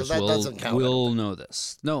that- owners that doesn't count, I will don't know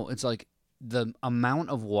this. No, it's like the amount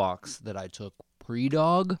of walks that I took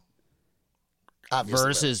pre-dog Obviously,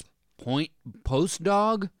 versus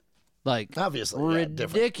post-dog, like obviously, yeah,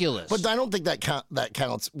 different. ridiculous. But I don't think that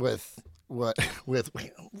counts with what with.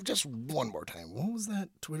 Wait, just one more time. What was that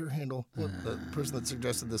Twitter handle? The person that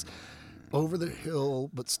suggested this. Over the hill,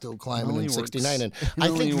 but still climbing in 69. And I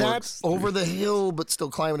think that's over the hill, but still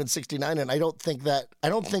climbing in 69. And I don't think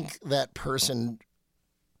that person,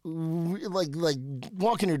 like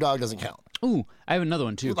walking your dog doesn't count. Ooh, I have another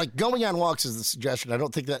one too. Like going on walks is the suggestion. I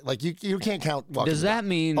don't think that, like you can't count walking. Does that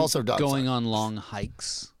mean also going on long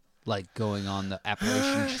hikes, like going on the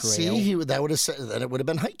Appalachian Trail? See, that would have said that it would have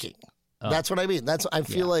been hiking. That's what I mean. I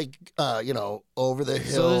feel like over the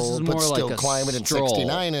hill, So this is but more still like a climbing in stroll.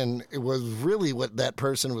 69, and it was really what that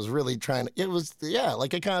person was really trying to. It was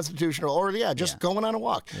like a constitutional, or just going on a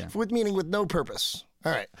walk with no purpose.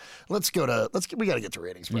 All right, we got to get to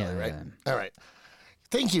ratings, probably, right? All right.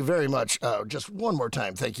 Thank you very much. Just one more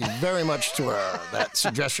time, thank you very much to that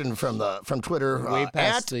suggestion from Twitter. Way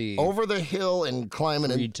past at the over the hill and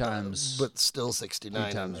climbing three in, times, but still 69.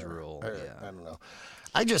 three times rule. I don't know.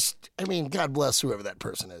 God bless whoever that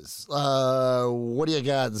person is. What do you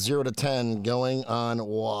got? 0 to 10 going on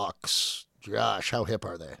walks. Josh, how hip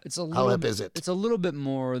are they? How hip is it? It's a little bit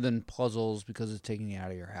more than puzzles because it's taking you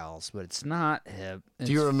out of your house, but it's not hip.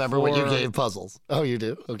 Do you remember what you gave puzzles? Oh, you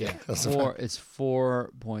do? Okay. It's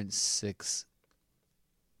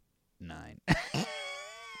 4.69.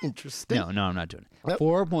 Interesting. No, I'm not doing it. Nope.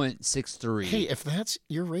 4.63. Hey, if that's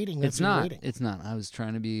your rating, that's It's your not. rating. It's not. I was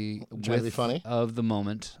trying to be funny of the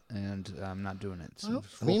moment, and I'm not doing it. So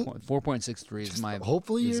Well, 4.63 is my.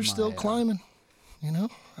 Hopefully, you're still climbing.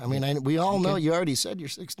 We all know you already said you're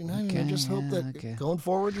 69, and I just hope that going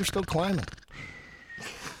forward, you're still climbing.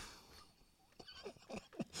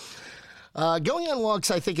 Going on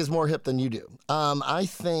walks, I think, is more hip than you do. I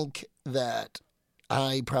think that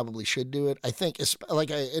I probably should do it. I think,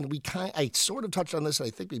 I sort of touched on this, and I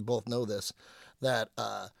think we both know this, that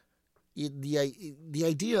the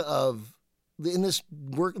idea of, in this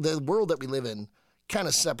the world that we live in, kind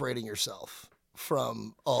of separating yourself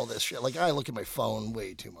from all this shit. Like, I look at my phone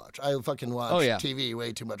way too much. I fucking watch TV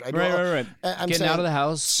way too much. Right. I'm Getting out of the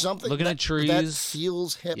house, something looking at trees. That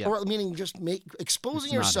feels hip. Yeah. Or meaning just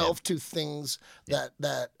exposing yourself to things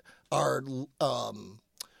that are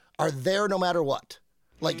there no matter what.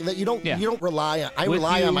 Like that you don't rely on. I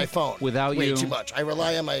rely on my phone without way you too much. I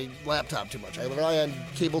rely on my laptop too much. I rely on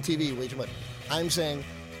cable TV way too much. I'm saying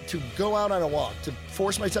to go out on a walk, to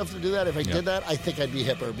force myself to do that. If I did that, I think I'd be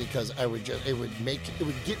hipper because it would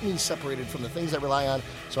get me separated from the things I rely on.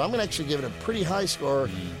 So I'm going to actually give it a pretty high score.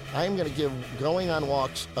 I'm going to give going on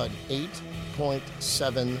walks an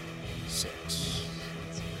 8.76.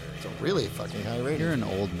 It's a really fucking high rating. You're an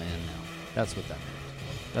old man now. That's what that means.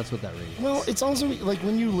 That's what that rating is. Well, it's also like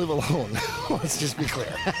when you live alone. Let's just be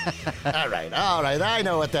clear. All right. I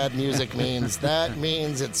know what that music means. That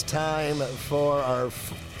means it's time for our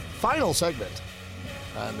final segment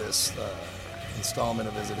on this installment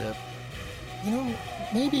of Is It Hip? You know,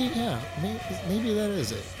 maybe that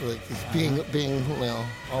is it. Like being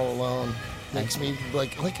all alone makes me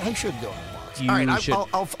like I should go on walks. All right,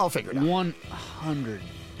 I'll figure it out. 100%.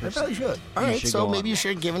 I probably should. All right, so maybe you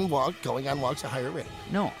should give going on walks a higher rating.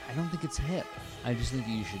 No, I don't think it's hip. I just think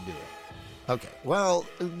you should do it. Okay, well,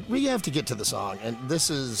 we have to get to the song, and this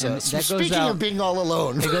is speaking out, of being all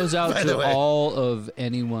alone. It goes out to all of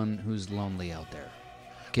anyone who's lonely out there.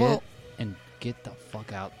 Get the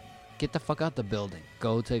fuck out. Get the fuck out the building.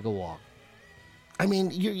 Go take a walk. I mean,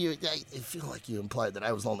 I feel like you implied that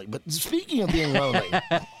I was lonely, but speaking of being lonely,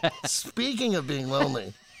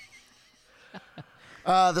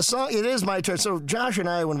 the song, it is my turn. So Josh and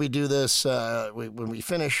I, when we do this, when we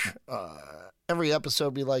finish every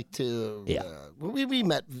episode, we like to, we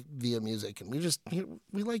met via music, and we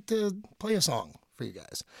like to play a song for you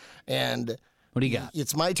guys. And what do you got?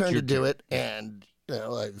 It's my turn to do it, and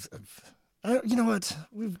you know what?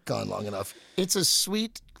 We've gone long enough. It's a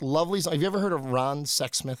sweet, lovely song. Have you ever heard of Ron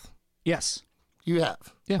Sexsmith? Yes. You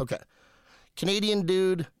have? Yeah. Okay. Canadian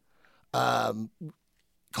dude.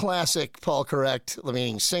 Classic Paul Correct,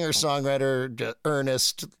 singer-songwriter,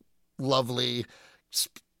 earnest, lovely,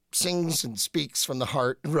 sings and speaks from the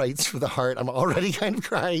heart, writes for the heart. I'm already kind of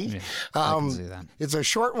crying. Yeah, I can see that. It's a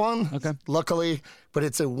short one, luckily, but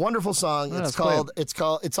it's a wonderful song. It's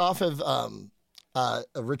off of a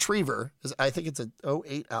Retriever. I think it's a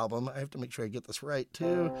 2008 album. I have to make sure I get this right,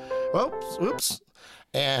 too. Oops.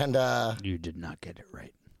 And you did not get it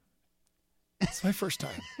right. It's my first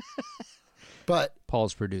time. But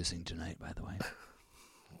Paul's producing tonight, by the way.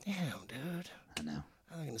 Damn, dude. I know.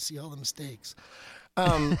 I'm going to see all the mistakes.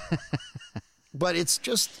 But it's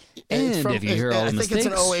just... If you hear all the mistakes,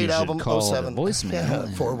 it's an 08 album, call 07. the voicemail.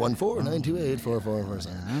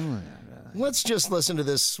 414-928-4447. Let's just listen to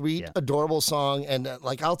this sweet, adorable song. And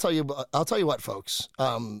I'll tell you what, folks.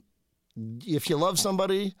 If you love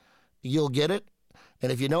somebody, you'll get it.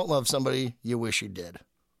 And if you don't love somebody, you wish you did.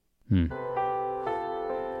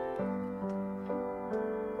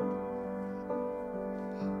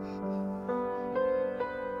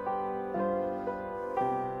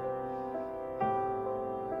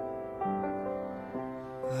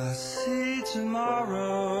 I see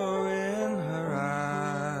tomorrow in her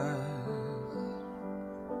eyes,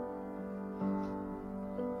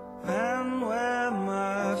 and where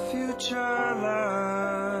my future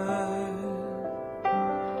lies.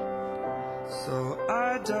 So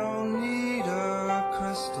I don't need a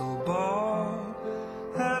crystal ball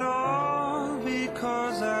at all,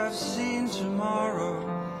 because I've seen tomorrow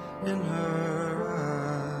in her eyes.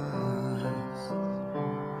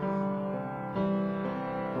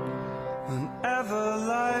 Whenever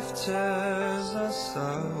life tears us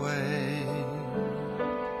away,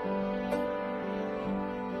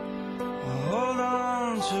 I hold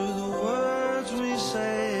on to the words we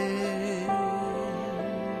say.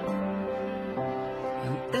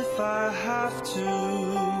 And if I have to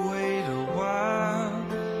wait a while,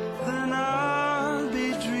 then I'll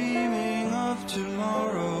be dreaming of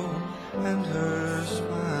tomorrow and her smile.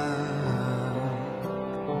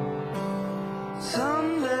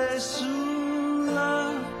 Someday soon,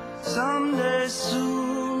 love, someday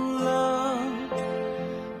soon, love,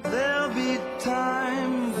 there'll be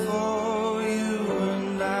time for you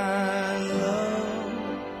and I, love,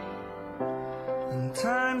 and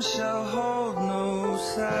time shall hold no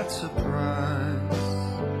sad surprise.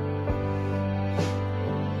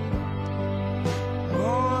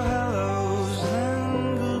 Oh, hello,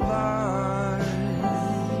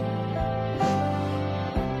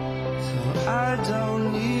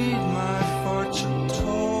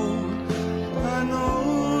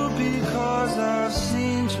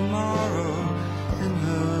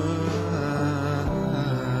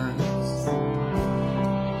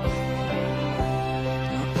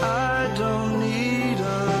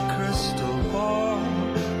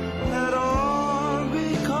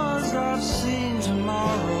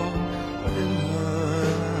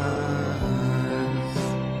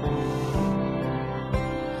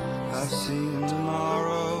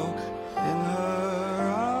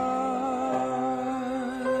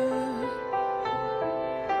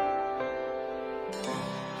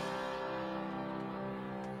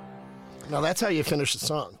 Now that's how you finish the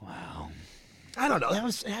song. Wow. I don't know. That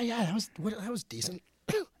was decent.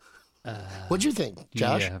 What'd you think,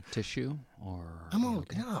 Josh? Do you have tissue or? I'm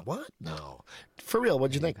okay. Yeah, what? No. For real,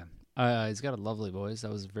 what'd you think? He's got a lovely voice.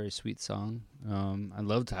 That was a very sweet song. I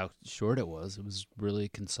loved how short it was. It was really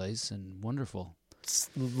concise and wonderful.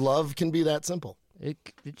 Love can be that simple. It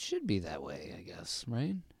should be that way, I guess,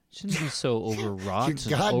 right? It shouldn't be so overwrought and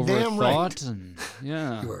goddamn overthought. Right. And,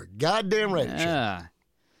 yeah. You are goddamn right. Yeah.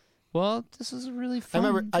 Well, this is a really fun. I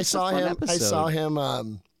remember I saw him. Episode. I saw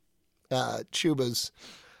him. Chuba's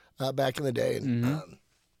back in the day, and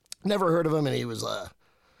never heard of him. And he was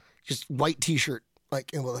just white T-shirt,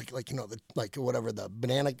 like whatever the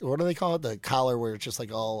banana. What do they call it? The collar, where it's just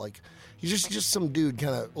like all like he's just some dude,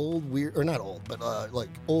 kind of old, weird, or not old, but like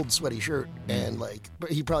old sweaty shirt, and like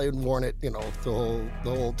but he probably had worn it, the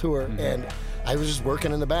whole tour. And I was just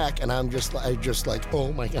working in the back, and I just like,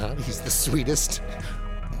 oh my god, he's the sweetest,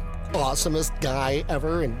 awesomest guy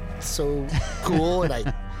ever, and so cool. And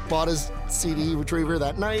I bought his CD retriever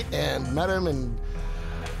that night and met him, and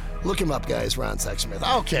look him up, guys. Ron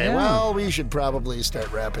Sexsmith. Okay, well, we should probably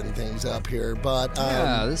start wrapping things up here, but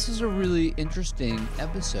this is a really interesting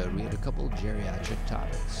episode. We had a couple of geriatric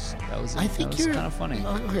topics. That was kind of funny.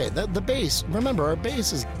 Okay, the bass. Remember, our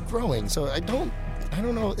bass is growing, so I don't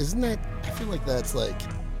know. Isn't that? I feel like that's like.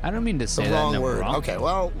 I don't mean to say the that wrong in a word. wrong. Okay,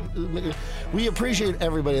 well, we appreciate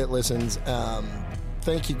everybody that listens.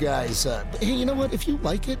 Thank you, guys. Hey, you know what? If you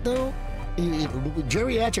like it, though,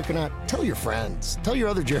 geriatric or not, tell your friends. Tell your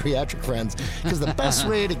other geriatric friends. Because the best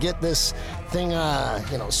way to get this thing,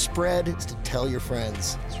 spread is to tell your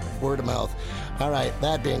friends. Word of mouth. All right,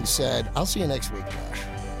 that being said, I'll see you next week, Josh.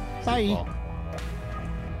 Bye.